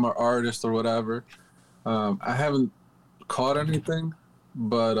Instagram or artist or whatever. I haven't caught anything,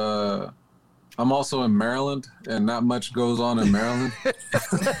 but I'm also in Maryland, and not much goes on in Maryland.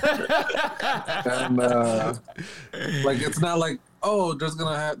 And like, it's not like, oh, they're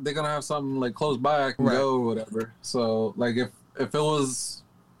gonna have something like close by I can go or whatever. So like, if it was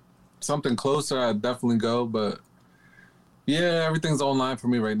something closer, I'd definitely go. But yeah, everything's online for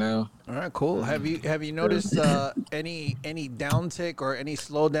me right now. All right, cool. Have you noticed any downtick or any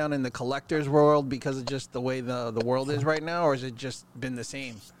slowdown in the collector's world because of just the way the world is right now, or has it just been the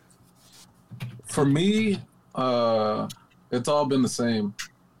same? For me, it's all been the same.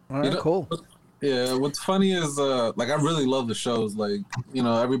 All right, cool. Yeah, what's funny is like, I really love the shows. Like, you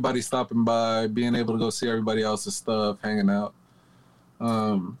know, everybody stopping by, being able to go see everybody else's stuff, hanging out.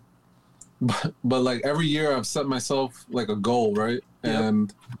 But like, every year I've set myself like a goal, right? Yep.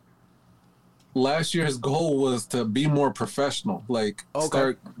 And last year's goal was to be more professional. Like,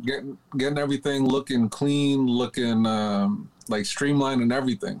 start getting everything looking clean, looking like streamlined and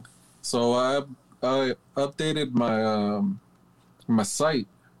everything. So I updated my my site.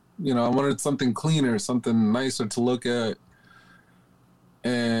 You know, I wanted something cleaner, something nicer to look at,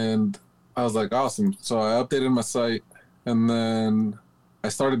 and I was like, awesome. So I updated my site, and then I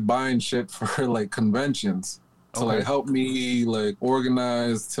started buying shit for like conventions to like help me like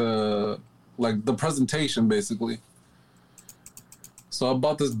organize to like the presentation basically. So I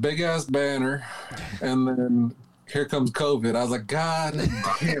bought this big ass banner, and then here comes COVID. I was like, God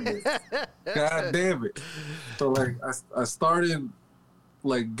damn it. God damn it. So like I started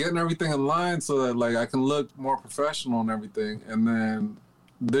like getting everything in line so that like I can look more professional and everything. And then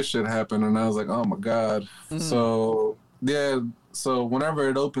this shit happened, and I was like, oh my God. So yeah, so whenever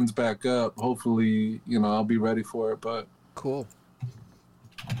it opens back up, hopefully, you know, I'll be ready for it. But Cool.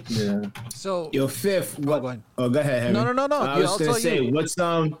 yeah. So Your fifth. What? go ahead. Oh, go ahead, Henry. No. I Yeah, was I'll gonna tell say, you. what's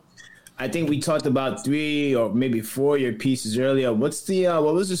I think we talked about 3 or maybe 4 of your pieces earlier. What's the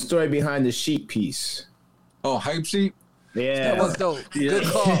what was the story behind the sheep piece? Oh, Hype Sheet? Yeah. That was dope. Good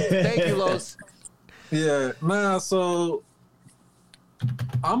call. Thank you, Los. Yeah, nah, so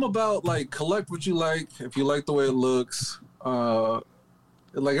I'm about like collect what you like, if you like the way it looks.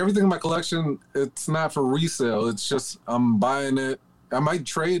 Like everything in my collection, it's not for resale. It's just I'm buying it. I might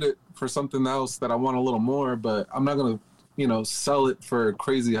trade it for something else that I want a little more, but I'm not gonna, you know, sell it for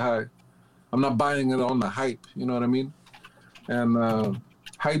crazy high. I'm not buying it on the hype, you know what I mean? And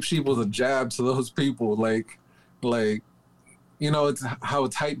Hype Sheet was a jab to those people, like it's how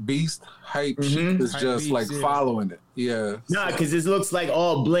it's hype beast. Hype sheep is Hype just beast, like yeah. following it. Yeah. Nah, because this looks like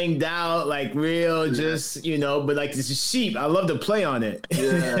all blinged out, like real, just, but like this is sheep. I love the play on it.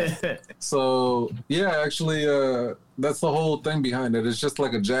 Yeah. So, yeah, actually, that's the whole thing behind it. It's just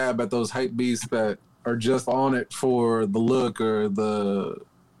like a jab at those hype beasts that are just on it for the look or the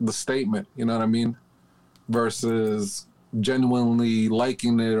statement, you know what I mean? Versus genuinely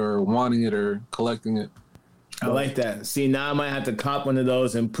liking it or wanting it or collecting it. I like that. See, now I might have to cop one of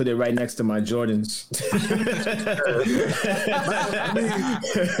those and put it right next to my Jordans.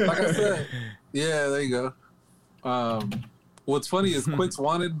 Like I said, yeah, there you go. What's funny is Quicks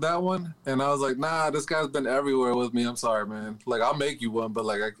wanted that one, and I was like, nah, this guy's been everywhere with me. I'm sorry, man. Like, I'll make you one, but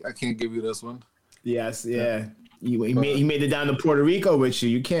like, I can't give you this one. Yes, yeah. He made it down to Puerto Rico with you.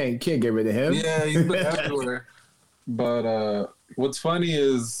 You can't get rid of him. Yeah, he's been everywhere. But what's funny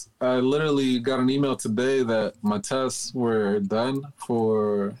is I literally got an email today that my tests were done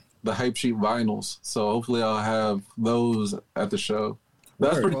for the Hype Sheet vinyls. So hopefully I'll have those at the show.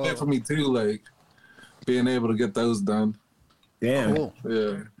 That's pretty good for me too, like being able to get those done. Damn. Cool.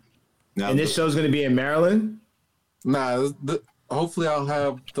 Yeah. And this show's going to be in Maryland? Nah, hopefully I'll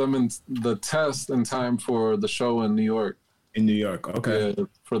have them in the test in time for the show in New York. In New York. Okay. Yeah,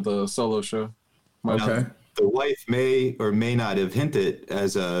 for the solo show. Okay. The wife may or may not have hinted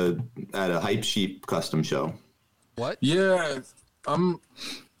at a Hype Sheep custom show. What? Yeah,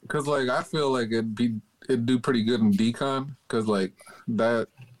 because like I feel like it'd do pretty good in decon because like that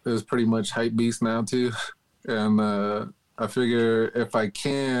is pretty much hype beast now too, and I figure if I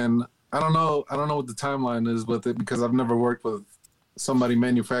can, I don't know what the timeline is with it because I've never worked with somebody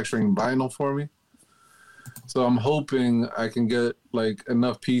manufacturing vinyl for me, so I'm hoping I can get like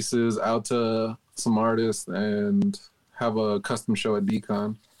enough pieces out to some artists and have a custom show at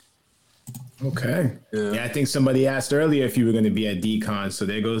decon. Okay. Yeah, I think somebody asked earlier if you were going to be at decon, so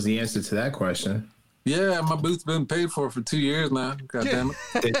there goes the answer to that question. Yeah, my booth's been paid for 2 years now. God damn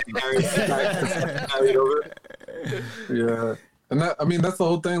it. Yeah. And that's the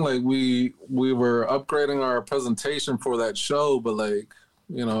whole thing. Like we were upgrading our presentation for that show, but like,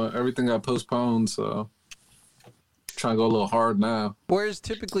 everything got postponed, so trying to go a little hard now. Where's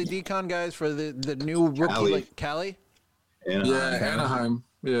typically decon guys for the new rookie Cali. like Cali? Anaheim.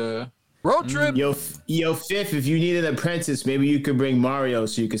 Yeah. Road trip. Yo, Fifth, if you need an apprentice, maybe you could bring Mario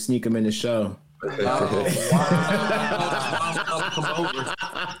so you could sneak him in the show. Oh,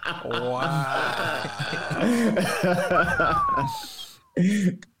 Wow.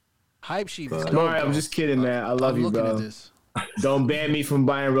 Hype sheep. Mario, I'm just kidding, man. I love you, bro. At this. Don't ban me from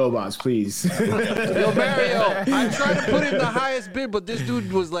buying robots, please. Yo, Mario, I tried to put in the highest bid, but this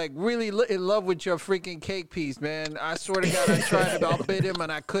dude was like really in love with your freaking cake piece, man. I swear to God, I tried to outbid him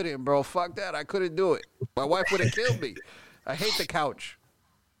and I couldn't, bro. Fuck that. I couldn't do it. My wife would have killed me. I hate the couch.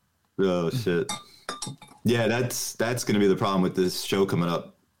 Oh shit. Yeah, that's gonna be the problem with this show coming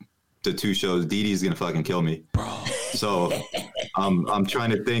up. The 2 shows, Dee Dee's gonna fucking kill me, bro. So I'm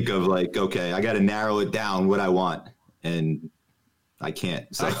trying to think of like, okay, I got to narrow it down what I want, and I can't.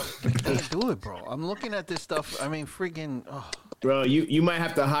 So I can't do it, bro. I'm looking at this stuff. I mean, freaking. Oh. Bro, you might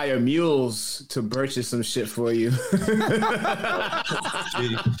have to hire mules to purchase some shit for you.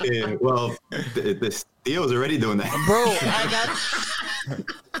 yeah, well, this Theo's already doing that, Bro, I got.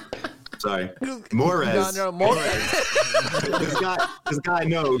 Sorry, Morez. No, Morez. this guy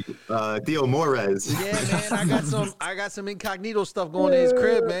knows Theo Morez. Yeah, man, I got some incognito stuff going in his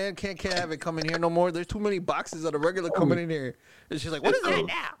crib, man. Can't have it coming here no more. There's too many boxes of the regular coming in here. And she's like, "What is that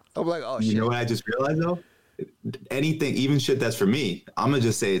now?" I'm like, "Oh shit." You know what I just realized though? Anything, even shit that's for me, I'm gonna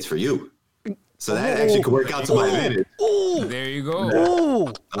just say it's for you. So that actually could work out to my advantage. Ooh, There you go.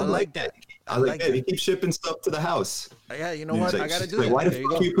 ooh, I like that. I was like, hey, you keep shipping stuff to the house. Yeah, you know what? Like, I gotta do like, that. why the There you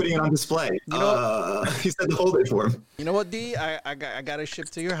fuck go. are you putting it on display? He said to hold it for him. You know what, D? I gotta ship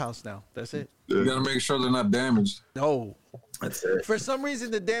to your house now. That's it. You gotta make sure they're not damaged. No. That's it. For some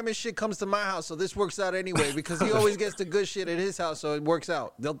reason, the damaged shit comes to my house, so this works out anyway because he always gets the good shit at his house, so it works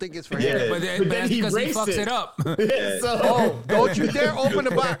out. They'll think it's for him. Yeah. But But then that's he because he raced fucks it. it up. Oh, don't you dare open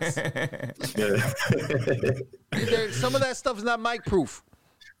the box. Yeah. Some of that stuff is not mic proof.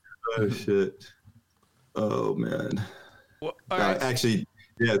 Oh shit. Oh man. Well, all right. Actually,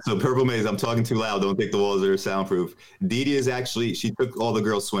 yeah. So Purple Maze, I'm talking too loud. Don't think the walls are soundproof. Dee Dee is actually, she took all the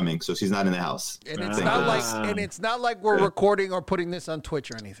girls swimming, so she's not in the house. And it's not like we're recording or putting this on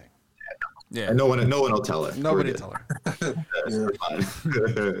Twitch or anything. Yeah. And no one will tell her. Nobody We're tell her.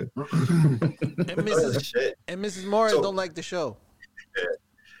 good. Fine. And Mrs. Morris So- don't like the show.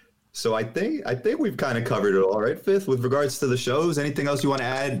 So I think we've kind of covered it all, right, Fifth? With regards to the shows, anything else you want to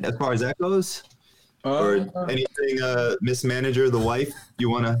add as far as that goes? or anything, Miss Manager, the wife, you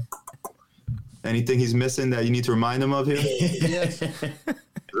want to, anything he's missing that you need to remind him of here? Yes.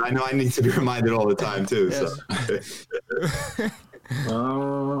 I know I need to be reminded all the time too. Yes.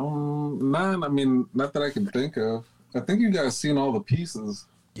 So. None. I mean, not that I can think of. I think you guys seen all the pieces.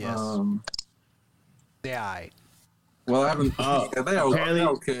 Yes. Yeah. Well, I haven't. Yeah, they're apparently-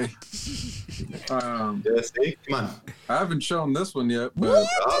 okay. Yeah, see? Come on. I haven't shown this one yet, but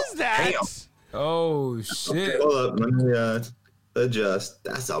What is that? damn. Oh shit! Hold up. Let me adjust.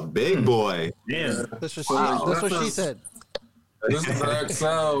 That's a big boy. Damn. That's what, Wow. that's what she said. this is the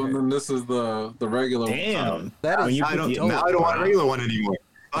XL, and then this is the regular. Damn. That is When you I put don't, the- now I don't want a regular one anymore.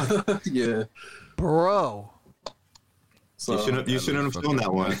 Yeah. bro. So You shouldn't have shown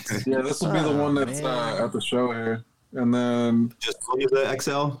that one. yeah, this will be the one that's man. at the show here, and then Just one of the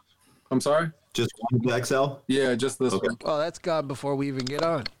XL? I'm sorry. Just one of the XL? Yeah, just this Okay. one. Oh, that's gone before we even get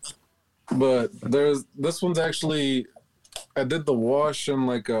on. But there's this one's actually. I did the wash in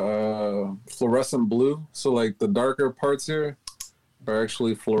like a fluorescent blue, so like the darker parts here are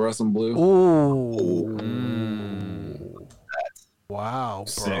actually fluorescent blue. Ooh. Wow,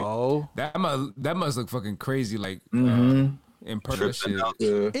 Sick. bro. That must look fucking crazy. Like Mhm. in person. Tripping out.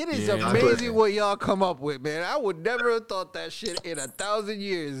 Yeah. It is Yeah. amazing what y'all come up with, man. I would never have thought that shit in 1,000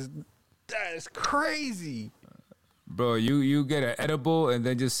 years. That is crazy. Bro, you get an edible and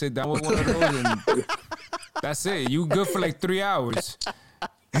then just sit down with one of those and that's it. You good for like 3 hours.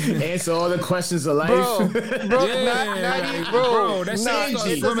 Answer all the questions of life. Bro, Yeah, bro, that shit nah, starts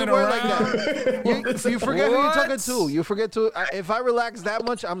it swimming doesn't work like around. that. You forget who you're What? talking to. You forget to. If I relax that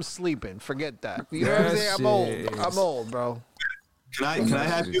much, I'm sleeping. Forget that. You know what I'm That saying? I'm old. shit I'm old, bro. Can I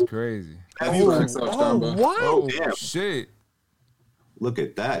have It's you? crazy. Have you Oh, wow. Oh damn. shit. look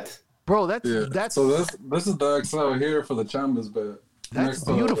at that. Bro, that's Yeah. So this is the XL here for the Chambas, but that's next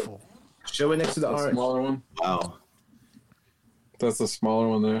to beautiful. Show it next to the The orange. smaller one. Wow. That's the smaller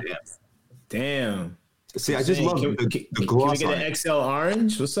one there. Damn. See, I just love Can the we gloss get on an it. XL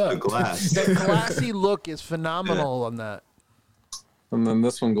orange? What's up? The glass. The classy look is phenomenal on that. And then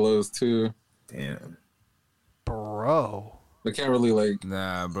this one glows too. Damn. Bro. I can't really like.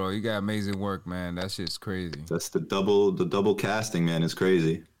 Nah, bro, you got amazing work, man. That shit's crazy. That's the double casting, man. Is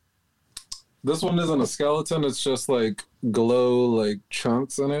crazy. This one isn't a skeleton. It's just like glow like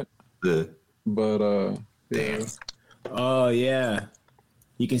chunks in it. The But yeah. Oh yeah.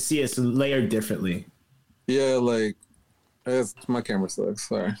 You can see it's layered differently. Yeah, like my camera sucks.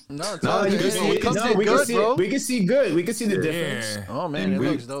 Sorry. No, it's No, all you good. can see- It comes no, in we can good, see bro. we can see good. We can see the difference. Yeah. Oh man, And it we-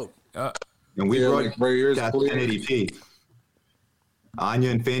 looks dope. and we Yeah, brought like right here is cast clear. 1080p. Anya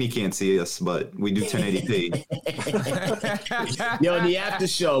and Fanny can't see us, but we do 1080p. Yo, in the after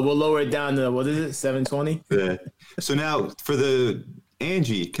show, we'll lower it down to what is it, 720? Yeah. So now for the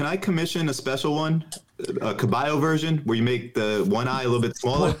Angie, can I commission a special one, a Caballo version, where you make the one eye a little bit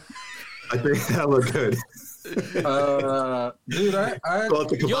smaller? I think that look good. Dude, I Call it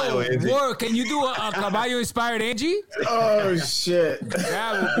the Caballo Yo, Angie. War, can you do a Caballo inspired Angie? Oh shit.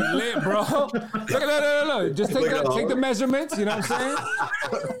 That would be lit, bro. Look. Just take the measurements, you know what I'm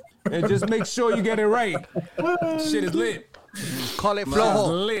saying? And just make sure you get it right. Shit is lit. Call it It's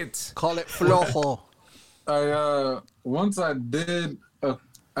flojo. lit. Call it flojo. once I did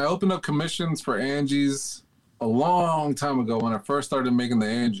I opened up commissions for Angie's a long time ago when I first started making the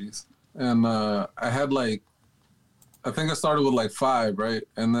Angie's. And I had like I think I started with like 5, right?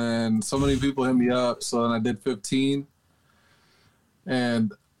 And then so many people hit me up, so then I did 15.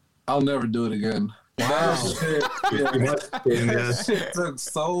 And I'll never do it again. Wow. That shit took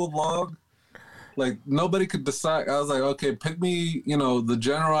so long. Like nobody could decide. I was like, okay, pick me, the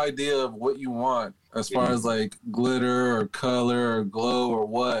general idea of what you want as far as like glitter or color or glow or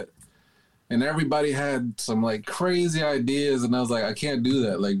what. And everybody had some like crazy ideas, and I was like, I can't do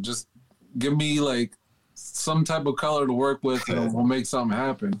that. Like, just give me like some type of color to work with, and we'll make something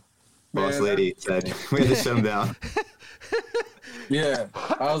happen. Boss Man, lady said we had to shut him down. Yeah,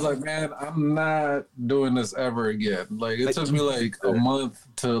 I was like, man, I'm not doing this ever again. Like, it took me like a month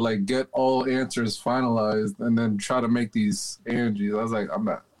to like get all answers finalized, and then try to make these Angies. I was like, I'm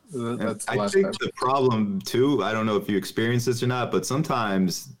not. That's the I last think time. the problem too, I don't know if you experience this or not, but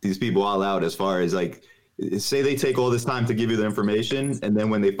sometimes these people all out as far as like, say they take all this time to give you the information, and then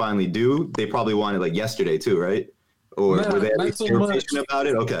when they finally do, they probably want it like yesterday too, right? Or Nah, were they at not least so irritation much. about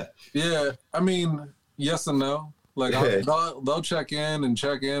it? Okay. Yeah, I mean, yes and no. Like Okay. they'll check in and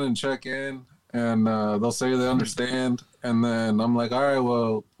check in and check in, and they'll say they understand, and then I'm like, all right,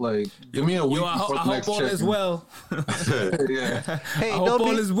 well, like give me a week Yo, I before the hope next all is check-in. well. Yeah, Hey, I hope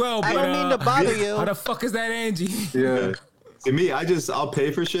all is well, I but don't mean to bother you. how the fuck is that Angie? yeah. To me, I'll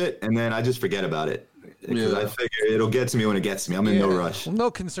pay for shit and then I just forget about it. Because I figure it'll get to me when it gets to me. I'm in no rush. No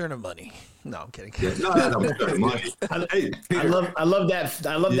concern of money. No, I'm kidding. Yeah, no concern of money. Hey, I love that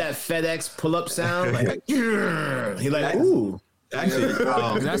FedEx pull-up sound. Like, he like, ooh. Actually,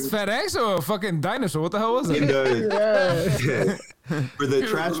 That's FedEx or a fucking dinosaur? What the hell was it? For the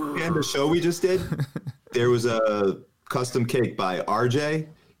Trash Panda show we just did, there was a custom cake by RJ.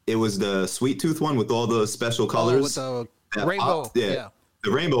 It was the sweet tooth one with all the special colors. With the rainbow. The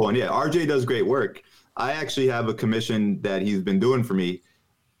rainbow one. Yeah, RJ does great work. I actually have a commission that he's been doing for me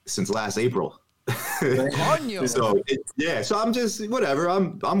since last April. So I'm just whatever.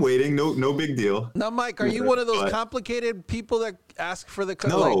 I'm waiting. No big deal. Now, Mike, are you one of those complicated people that ask for the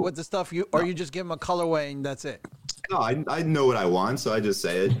like with the stuff or you just give them a colorway and that's it? No, I know what I want, so I just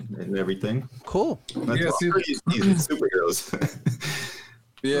say it and everything. Cool. That's pretty easy superheroes.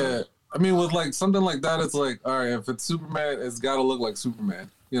 Yeah, I mean, with like something like that, it's like, all right, if it's Superman, it's got to look like Superman.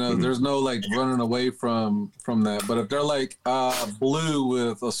 You know, there's no like running away from that. But if they're like blue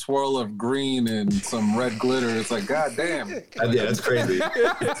with a swirl of green and some red glitter, it's like, god damn. Yeah, that's crazy.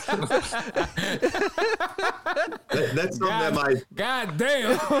 That's something that my god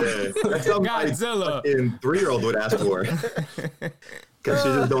damn. That's something Godzilla. My 3-year-old would ask for because she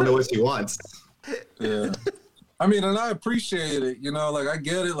just don't know what she wants. Yeah. I mean, and I appreciate it, you know, like I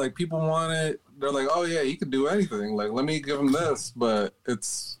get it, like people want it. They're like, oh yeah, he can do anything. Like, let me give him this, but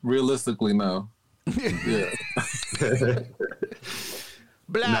it's realistically no. Yeah.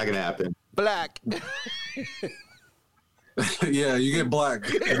 Black. Not gonna happen. Black. Yeah, you get black.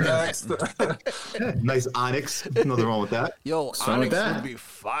 Next. Nice onyx. Nothing wrong with that. Yo, onyx would be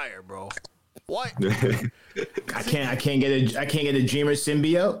fire, bro. What? I can't get a Dreamer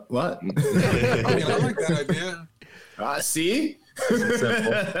symbiote. What? I mean, I like that idea. See?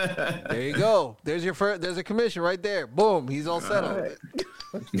 There you go. There's your first. There's a commission right there. Boom. He's all set up. Right.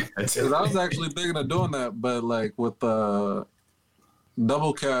 I was actually thinking of doing that, but like with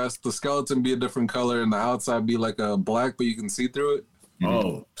double cast, the skeleton be a different color and the outside be like a black, but you can see through it.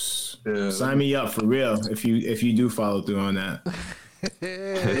 Oh, yeah. Sign me up for real if you do follow through on that.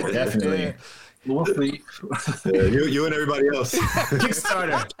 Definitely. We'll see. You and everybody else.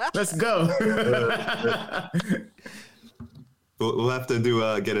 Kickstarter. Let's go. We'll have to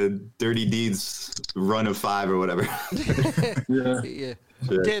do get a Dirty Deeds run of 5 or whatever. Yeah.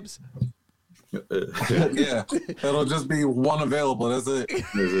 Dibs. Yeah. It'll just be one available. That's it.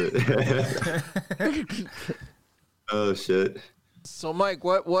 Oh shit. So Mike,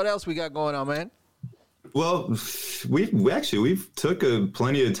 what else we got going on, man? Well, we've took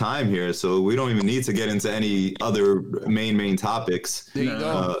plenty of time here, so we don't even need to get into any other main topics. There you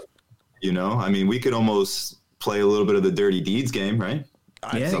go. You know, I mean, we could almost play a little bit of the Dirty Deeds game, right?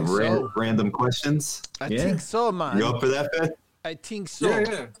 I Some think so. random questions. I think so, man. You up for that, Beth? I think so.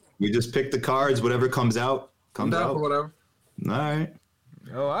 Yeah. We just pick the cards, whatever comes out. Comes out. Whatever. All right.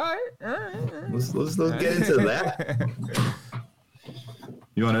 Oh, all right. Let's get into that.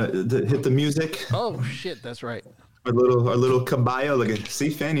 You want to hit the music? Oh shit, that's right. Our little caballo, like a sea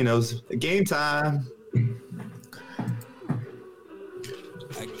fan, he knows. Game time.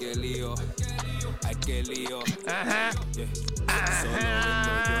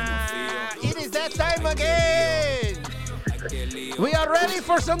 It is that time again. We are ready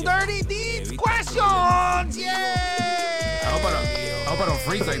for some Dirty Deeds questions. Yay! I hope I don't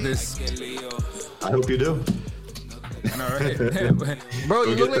freeze like this. I hope you do. I know, right? Bro,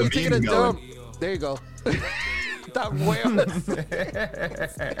 you Go look like get you're the taking a meme dump. going. There you go. That whale.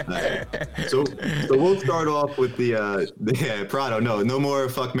 So we'll start off with the Prado. No more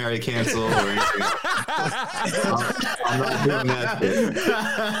fuck, marry, cancel or anything. I'm not doing that shit.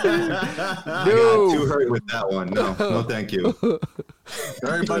 I got too hurt with that one. No, thank you.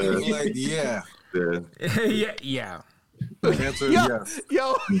 Everybody was like, yeah. Yeah. The answer is yes.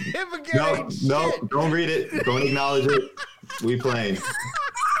 Yo, hypocrite. No, don't read it. Don't acknowledge it. We playing.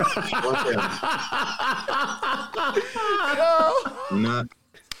 Not.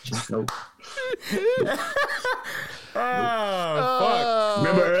 Nope. Oh, fuck.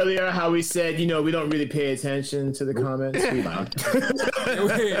 Remember earlier how we said, we don't really pay attention to the comments? We lied.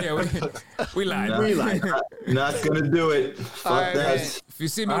 We lied. We lied. Not gonna do it. Fuck right, that. man. If you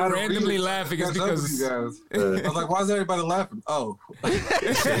see me randomly laughing, it's because... you guys. I was like, why is everybody laughing? Oh.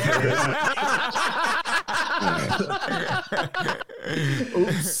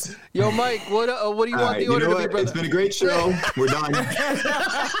 Oops. Yo, Mike, what do you want the order to be, brother? It's been a great show. We're done.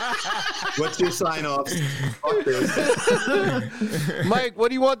 What's your sign off? Fuck this. Mike, what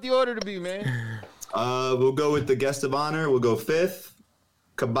do you want the order to be, man? We'll go with the guest of honor. We'll go 5th.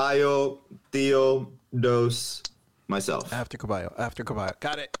 Caballo, Theo, Dos, myself. After Caballo.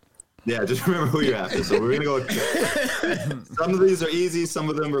 Got it. Yeah, just remember who you're after. So we're gonna go with some of these are easy, some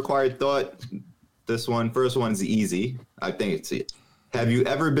of them require thought. This first one's easy. I think it's easy. Have you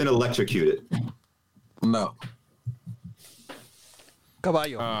ever been electrocuted? No.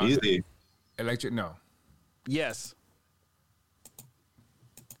 Caballo. Easy. Electric? No. Yes.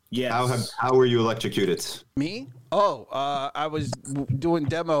 Yes. How were you electrocuted? Me? Oh, I was doing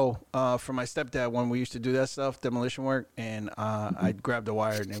demo for my stepdad when we used to do that stuff, demolition work, and I grabbed a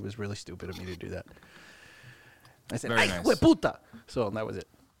wire, and it was really stupid of me to do that. I said, Very "Ay, nice. hueputa!" So that was it.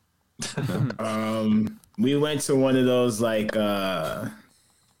 We went to one of those like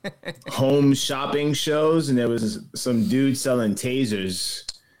home shopping shows, and there was some dude selling tasers.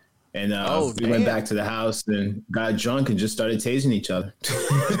 And we went back to the house and got drunk and just started tasing each other.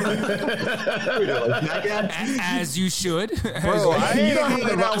 As you should. Bro, I ain't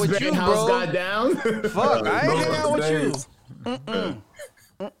hanging out with you, house bro. got down. Fuck, I ain't hanging out with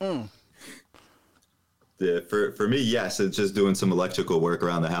you. Yeah, for me, yes, it's just doing some electrical work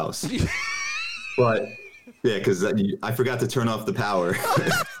around the house. But yeah, because I forgot to turn off the power.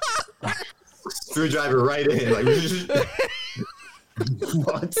 Screwdriver right in, like.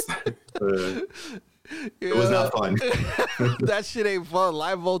 What? It was not fun. That shit ain't fun.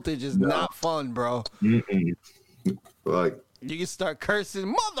 Live voltage is not fun, bro. Like, You can start cursing,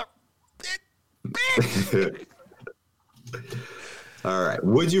 mother. all right.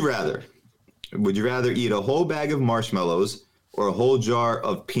 Would you rather eat a whole bag of marshmallows or a whole jar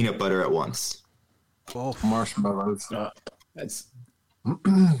of peanut butter at once? Oh, Marshmallows. That's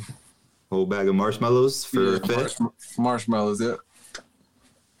Whole bag of marshmallows for Fifth? Marshmallows, yeah.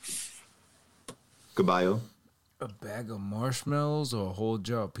 Caballo. A bag of marshmallows or a whole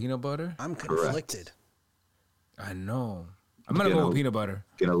jar of peanut butter? I'm conflicted. I know. I'm going to go with peanut butter.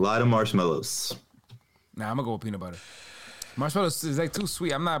 Get a lot of marshmallows. Nah, I'm going to go with peanut butter. Marshmallows is like too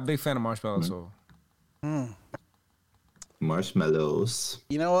sweet. I'm not a big fan of marshmallows, so. Marshmallows.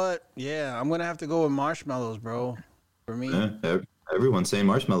 You know what? Yeah, I'm gonna have to go with marshmallows, bro. For me, Yeah, everyone's saying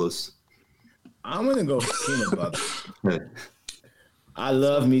marshmallows. I'm gonna go with peanut butter. Yeah. I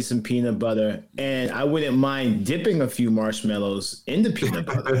love me some peanut butter, and I wouldn't mind dipping a few marshmallows in the peanut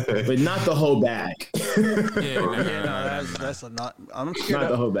butter, but not the whole bag. that's a not. I'm scared. Not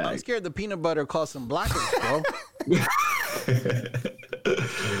the whole bag. I'm scared the peanut butter caused some blackness, bro.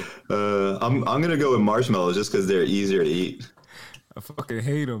 I'm gonna go with marshmallows just because they're easier to eat. I fucking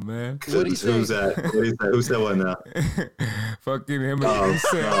hate them, man. What do you say? Who's that? Who said one now? Fucking him.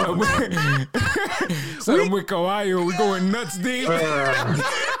 So I'm with Caballo. We going nuts deep. We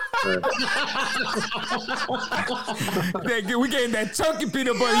getting that chunky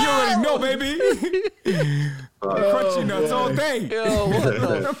peanut butter. You already know, baby. Crunchy nuts all day. Yo,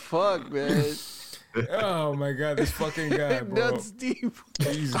 what the fuck, man? Oh my god, this fucking guy, bro. Nuts deep.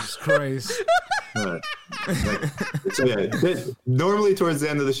 Jesus Christ. So yeah, normally towards the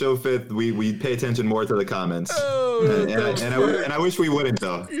end of the show, Fifth, we pay attention more to the comments. Oh, and I wish we wouldn't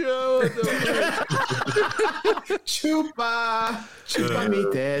though. yo, what the Chupa mi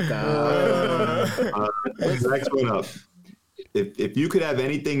teta. Next one up. If you could have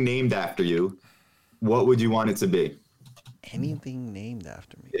anything named after you, what would you want it to be? Anything named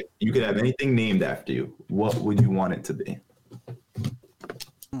after me? If you could have anything named after you, what would you want it to be?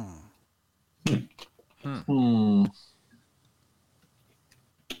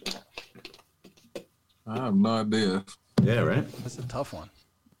 I have no idea. Yeah, right. That's a tough one.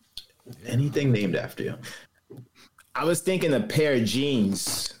 Anything named after you. I was thinking a pair of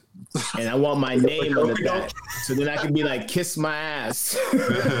jeans, and I want my name on the back, so then I can be like, kiss my ass. I'm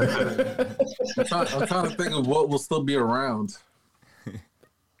trying to think of what will still be around.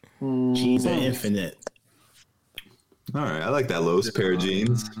 Jeans are infinite. All right, I like that Los pair of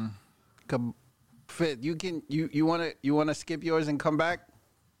jeans. Fit, you wanna skip yours and come back?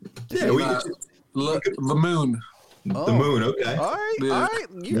 Yeah, we Look, the moon. the moon. Okay. All right, Yeah. all right.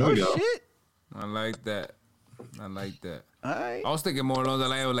 You There know we go. shit. I like that. All right. I was thinking more along the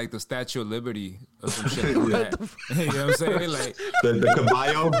line of like the Statue of Liberty or some shit like that. You know what I'm saying? Like The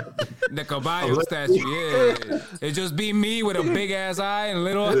caballo. the Caballo statue, yeah. It just be me with a big ass eye and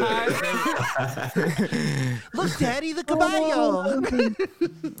little eyes. Look, Daddy, the caballo.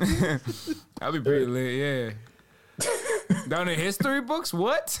 That'd be pretty lit, yeah. Down in history books,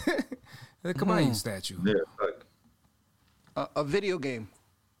 what? The Caballo statue. Yeah. Fuck. A video game.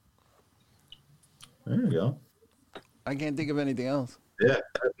 There you go. I can't think of anything else. Yeah.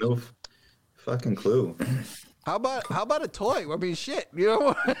 I have no fucking clue. How about a toy? I mean, shit. You know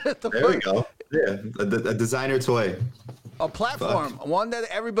what? There we go. Yeah. A designer toy. A platform, one that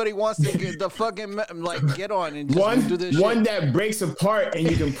everybody wants to get the fucking get on and just do this one shit. that breaks apart and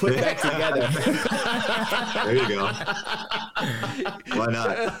you can put back together. There you go. Why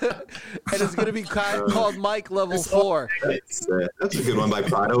not? And it's gonna be called Mike Level 4. That's a good one by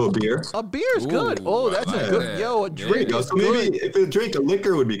Prado. A beer. A beer's good. Oh, that's a good. Yo, a drink is So good. maybe if a drink, a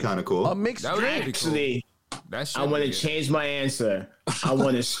liquor would be kind of cool. A mixed drink. Actually, I want to change my answer. I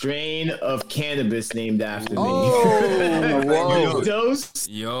want a strain of cannabis named after me. Oh, whoa. Dose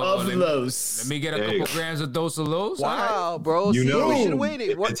of let Los. me get a couple grams of dose of Los. Wow, bro. You See, know, we should have waited.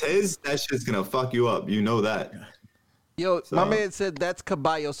 if it's his, that shit's gonna fuck you up. You know that. Yo, my man said that's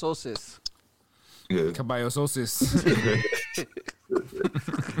caballo sosis. Yeah. Caballo sosis.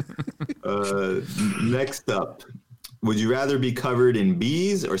 Next up, would you rather be covered in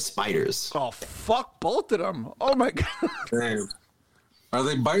bees or spiders? Oh, fuck both of them. Oh, my God. Damn. Are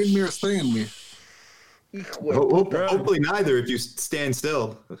they biting me or stinging me? Hopefully neither. If you stand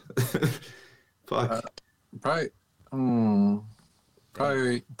still. Fuck.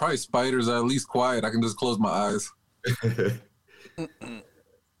 Probably spiders are at least quiet. I can just close my eyes.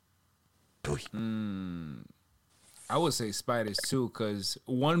 I would say spiders too, because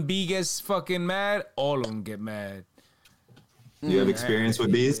one bee gets fucking mad, all of them get mad. You have experience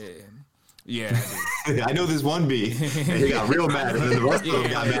with bees? Yeah. I know this one bee, and he got real mad, and then the rest of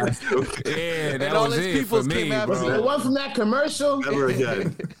them got mad too. Yeah, that And all was these it for peoples me, came after The bro. one from that commercial? Never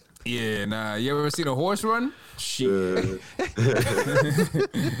again. Yeah, nah. You ever seen a horse run? Shit.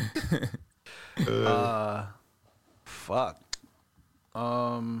 Fuck.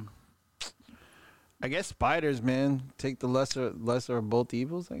 I guess spiders, man. Take the lesser of both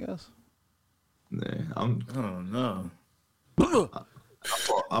evils, I guess. Yeah, Oh, no.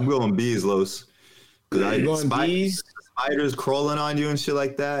 I'm going bees, Los. You going bees? Spiders crawling on you and shit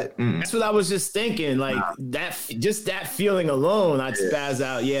like that. That's what I was just thinking. Like that feeling alone, I'd spaz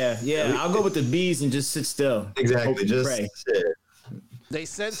out. Yeah. I'll go with the bees and just sit still. Exactly. Hope and Just pray. shit. They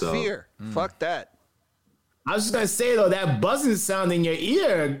sense So- fear. Fuck that. I was just gonna say though, that buzzing sound in your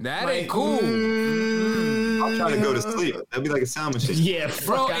ear. That like, ain't cool. I'm trying to go to sleep. That'd be like a sound machine. Yeah,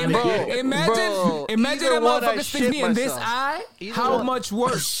 Bro, fuck and out bro, of here. imagine Either that one, I motherfucker sticks shit me in this myself. eye. Either How one. much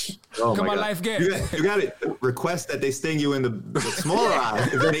worse Oh can my God. life get? You got to request that they sting you in the smaller eye,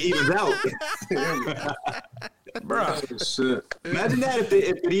 and then it evens out. Bro, Shit. Imagine that if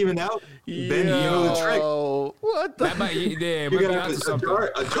it evened out, then you know the trick. Oh, what the? that might, yeah, You might be gotta onto have something.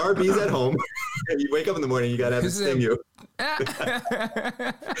 a jar of bees at home, and you wake up in the morning, you gotta have it Is it- sting you.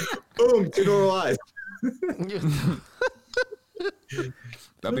 Boom, 2 normal eyes.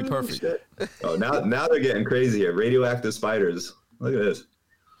 That'd be perfect. Oh, now they're getting crazy here. Radioactive spiders. Look at this.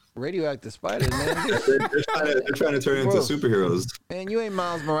 Radioactive spiders, man. They're trying to turn into Bro. superheroes. Man, you ain't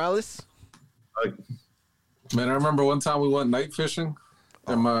Miles Morales. Like, Man, I remember one time we went night fishing,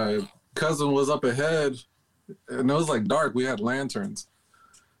 and my cousin was up ahead, and it was like dark. We had lanterns,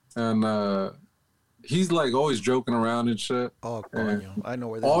 and he's like always joking around and shit. Oh, coño. I know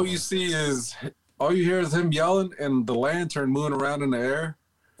where this All is you going. all you hear is him yelling and the lantern moving around in the air.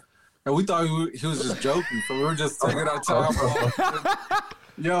 And we thought he was just joking, so we were just taking our time.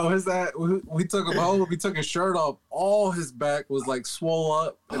 Yo, we took him home. We took his shirt off. All his back was like swole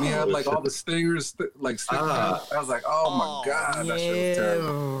up, and he had like all the stingers sticking out. I was like, oh my God, that shit was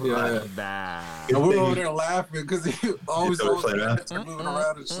terrible. Yeah. And we were over there laughing because he always started playing around. moving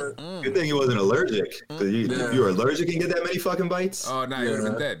around and shit. good thing he wasn't allergic. 'Cause you were allergic and get that many fucking bites? Oh, now you would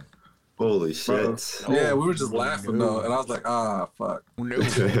have been dead. Holy shit. Yeah, we were just laughing though, and I was like, fuck.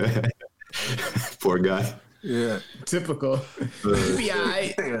 Poor guy. Yeah. Typical. Be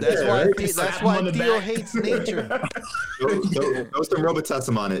alright. That's Yeah, why. right? That's Slap him why on the Theo back. hates nature. Throw some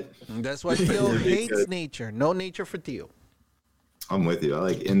Robitussin on it. That's why Theo hates nature. No nature for Theo. I'm with you. I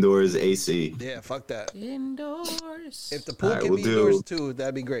like indoors AC. Yeah, fuck that. Indoors. If the pool All right, can we'll be do- indoors too,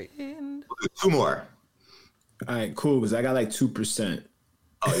 that'd be great. We'll do 2 more. All right, cool. Because I got like 2%.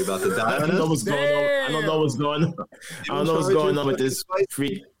 Oh, you about to die I on don't know us? what's going on. I don't know what's going on. I don't know what's going on with this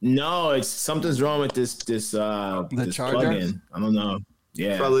freak. No, it's something's wrong with this this charger? plug-in. I don't know.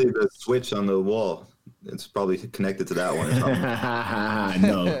 Yeah. Probably the switch on the wall. It's probably connected to that one or something.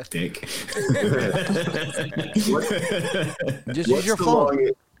 No, dick. Just use your phone.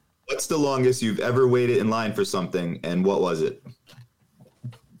 What's the longest you've ever waited in line for something, and what was it?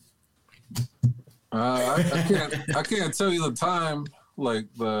 I can't tell you the time, like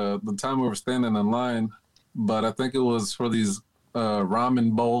the time we were standing in line, but I think it was for these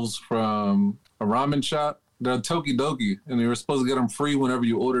ramen bowls from a ramen shop. They're Tokidoki, and you were supposed to get them free whenever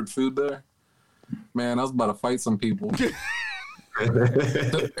you ordered food there. Man, I was about to fight some people.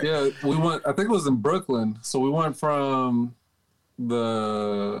 Yeah, we went. I think it was in Brooklyn. So we went from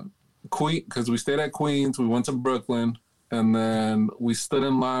the Queen, because we stayed at Queens. We went to Brooklyn, and then we stood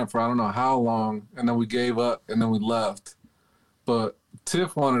in line for I don't know how long, and then we gave up, and then we left. But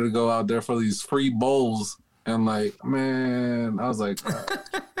Tiff wanted to go out there for these free bowls, and like, man, I was like,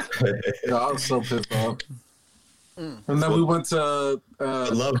 yeah, I was so pissed off. And then we went to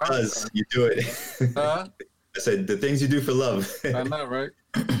love does. You do it. I said the things you do for love. I know, right?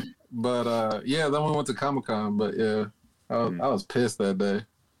 But yeah, then we went to Comic-Con. But yeah, I was pissed that day.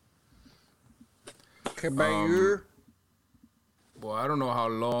 Well, I don't know how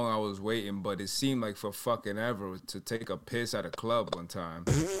long I was waiting, but it seemed like for fucking ever to take a piss at a club one time.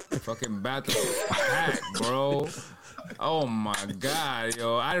 Fucking bathroom was packed, bro. Oh my god,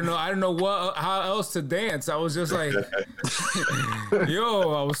 yo! I don't know how else to dance. I was just like,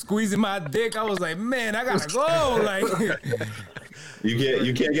 yo, I was squeezing my dick. I was like, man, I gotta go. Like,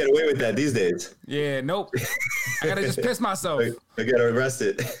 you can't get away with that these days. Yeah, nope. I gotta just piss myself. I gotta arrest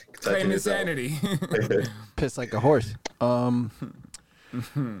it. Claim insanity. Piss like a horse. I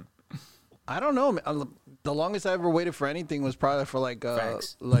don't know. The longest I ever waited for anything was probably for like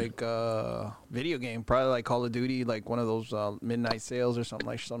video game, probably like Call of Duty, like one of those midnight sales or something,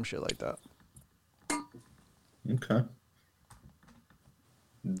 like some shit like that. Okay.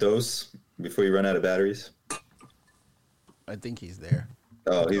 Dose before you run out of batteries. I think he's there.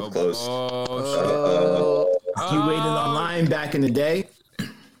 Oh, he's close. You waited online back in the day.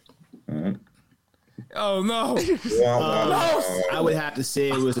 Oh no! I would have to say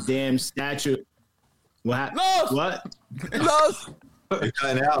it was a damn statue. What? No! What? No! You're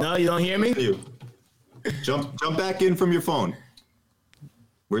cutting out. No, you don't hear me? Jump back in from your phone.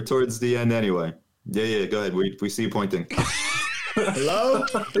 We're towards the end anyway. Yeah, go ahead. We see you pointing. Hello?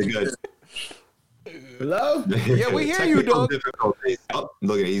 You're good. Hello? Yeah, we hear you, dog. Oh,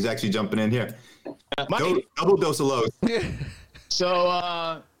 look at it. He's actually jumping in here. Mike. Double dose of lows.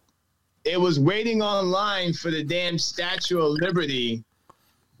 So it was waiting online for the damn Statue of Liberty.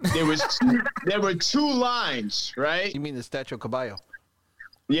 There were two lines, right? You mean the Statue of Caballo?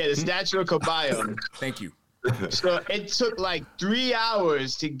 Yeah, the Statue of Caballo. Thank you. So it took like 3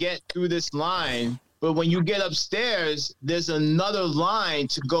 hours to get through this line. But when you get upstairs, there's another line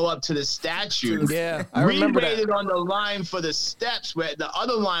to go up to the statue. Yeah, I remember we waited that. on the line for the steps, where the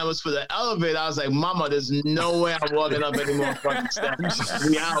other line was for the elevator. I was like, Mama, there's no way I'm walking up any more fucking steps.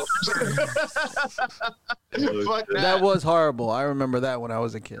 We out. Fuck That was horrible. I remember that when I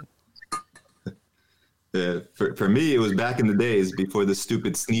was a kid. Yeah, for me, it was back in the days before the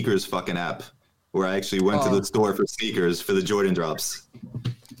stupid sneakers fucking app, where I actually went to the store for sneakers for the Jordan drops.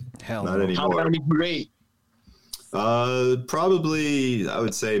 Hell Not no. anymore. How long did you wait? Probably, I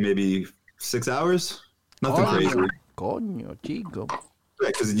would say maybe 6 hours. Nothing crazy. Coño, chico. Yeah,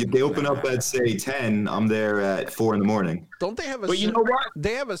 because they open up at say 10. I'm there at 4 in the morning. Don't they have a? But you know what?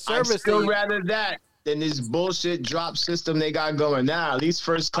 They have a I'd service. still rather that than this bullshit drop system they got going now. At least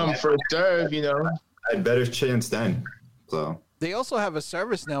first come, first serve, you know. I had better chance then. So They also have a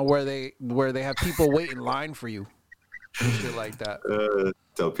service now where they have people wait in line for you. And shit like that.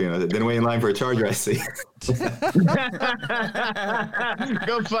 dope, you know. Didn't wait in line for a charger, I see.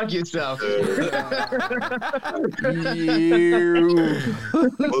 Go fuck yourself.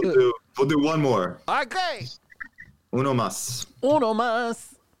 We'll do one more. Okay. Uno más. Uno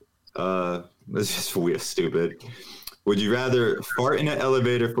más. This is just weird, stupid. Would you rather fart in an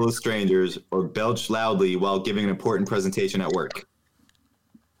elevator full of strangers or belch loudly while giving an important presentation at work?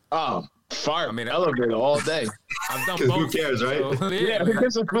 Oh, fart. I mean, elevator all day. I've done Because who both. cares, right? So, Yeah,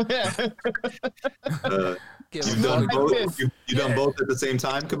 You've done both. You've done both at the same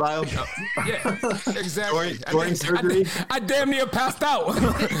time, Caballo. Yeah, exactly. During surgery. I damn near passed out.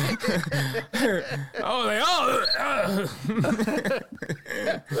 Oh, like,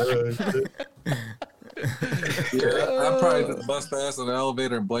 I'd probably just bust ass in the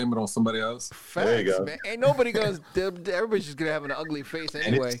elevator and blame it on somebody else. Facts, There you go. man. Ain't nobody gonna. Everybody's just gonna have an ugly face And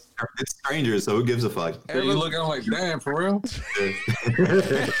anyway. it's strangers, so who gives a fuck? Yeah, you look at them like, damn, for real? Play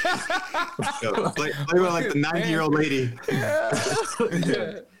with like the 90-year-old lady.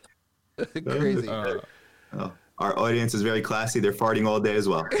 Crazy. Oh, our audience is very classy. They're farting all day as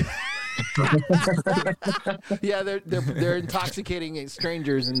well. Yeah, they're intoxicating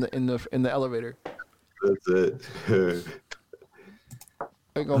strangers in the elevator. That's it.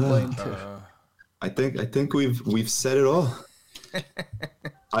 I gonna blame Tiff. I think we've said it all.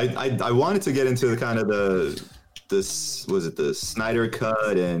 I wanted to get into the kind of the Snyder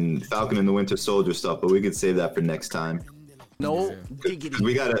Cut and Falcon and the Winter Soldier stuff, but we could save that for next time. No diggity.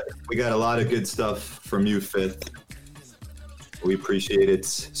 We got a lot of good stuff from you, Fifth. We appreciate it.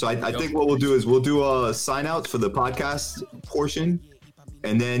 So I think what we'll do is we'll do sign outs for the podcast portion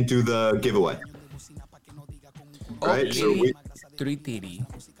and then do the giveaway. Right? So we, 3:30.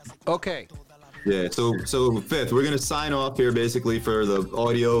 Okay. yeah, so Fifth, we're gonna sign off here basically for the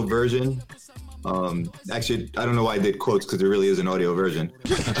audio version. Actually, I don't know why I did quotes because there really is an audio version.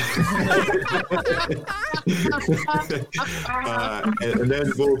 And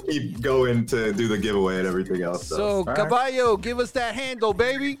then we'll keep going to do the giveaway and everything else. So, Caballo, give us that handle,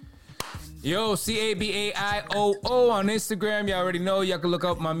 baby. Yo, CABAIOO on Instagram. Y'all already know. Y'all can look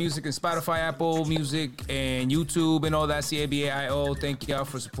up my music in Spotify, Apple Music, and YouTube and all that. CABAIO. Thank y'all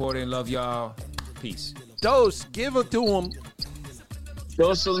for supporting. Love y'all. Peace. Dose, give it to him.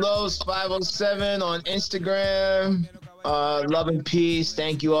 Dos Los 507 on Instagram. Love and peace.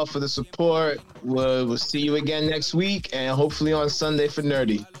 Thank you all for the support. We'll see you again next week and hopefully on Sunday for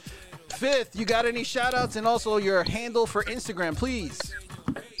Nerdy. Fifth, you got any shout outs and also your handle for Instagram, please?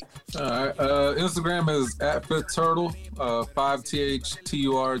 Instagram is @FifthTurtle,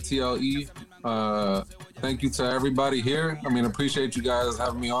 5THTURTLE. Thank you to everybody here. I mean, appreciate you guys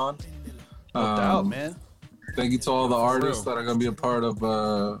having me on. No doubt, man. Thank you to all the artists that are going to be a part of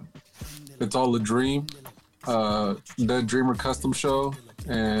It's All a Dream, Dead Dreamer Custom Show,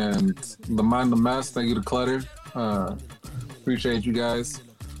 and the Mind the Mess. Thank you to Clutter. Appreciate you guys.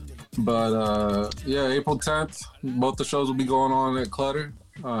 But yeah, April 10th, both the shows will be going on at Clutter.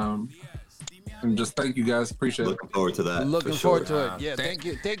 And just thank you guys. Appreciate it. Looking forward to that. Looking forward to it. Yeah, thank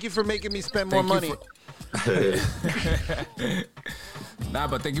you. Thank you for making me spend more money. Nah,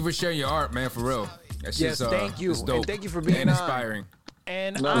 but thank you for sharing your art, man, for real. That's Yes, just, thank you. it's dope. And thank you for being and on. inspiring.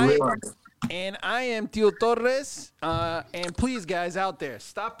 And No, I really. and I am Tio TorreZ. And please, guys out there,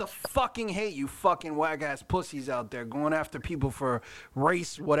 stop the fucking hate, you fucking whack ass pussies out there going after people for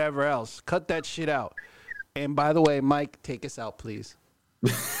race, whatever else. Cut that shit out. And by the way, Mike, take us out, please.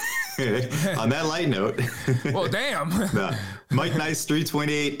 On that light note, Well, damn. Mike Nice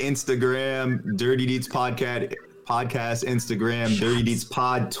 328 Instagram, Dirty Deeds Podcast Instagram, Dirty Deeds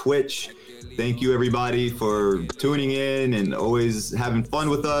Pod Twitch. Thank you everybody for tuning in and always having fun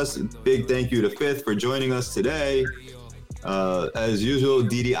with us. Big thank you to Fifth for joining us today. As usual,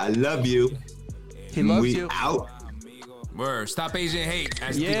 Didi, I love you. He loves we you. out. Word. Stop Asian hate,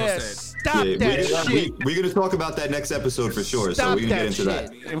 as people Yes, said. stop that shit. We're gonna talk about that next episode for sure. Stop so we're gonna get into shit.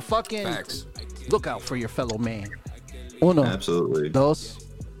 that. And fucking Facts. look out for your fellow man. Uno, Absolutely. dos,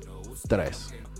 tres.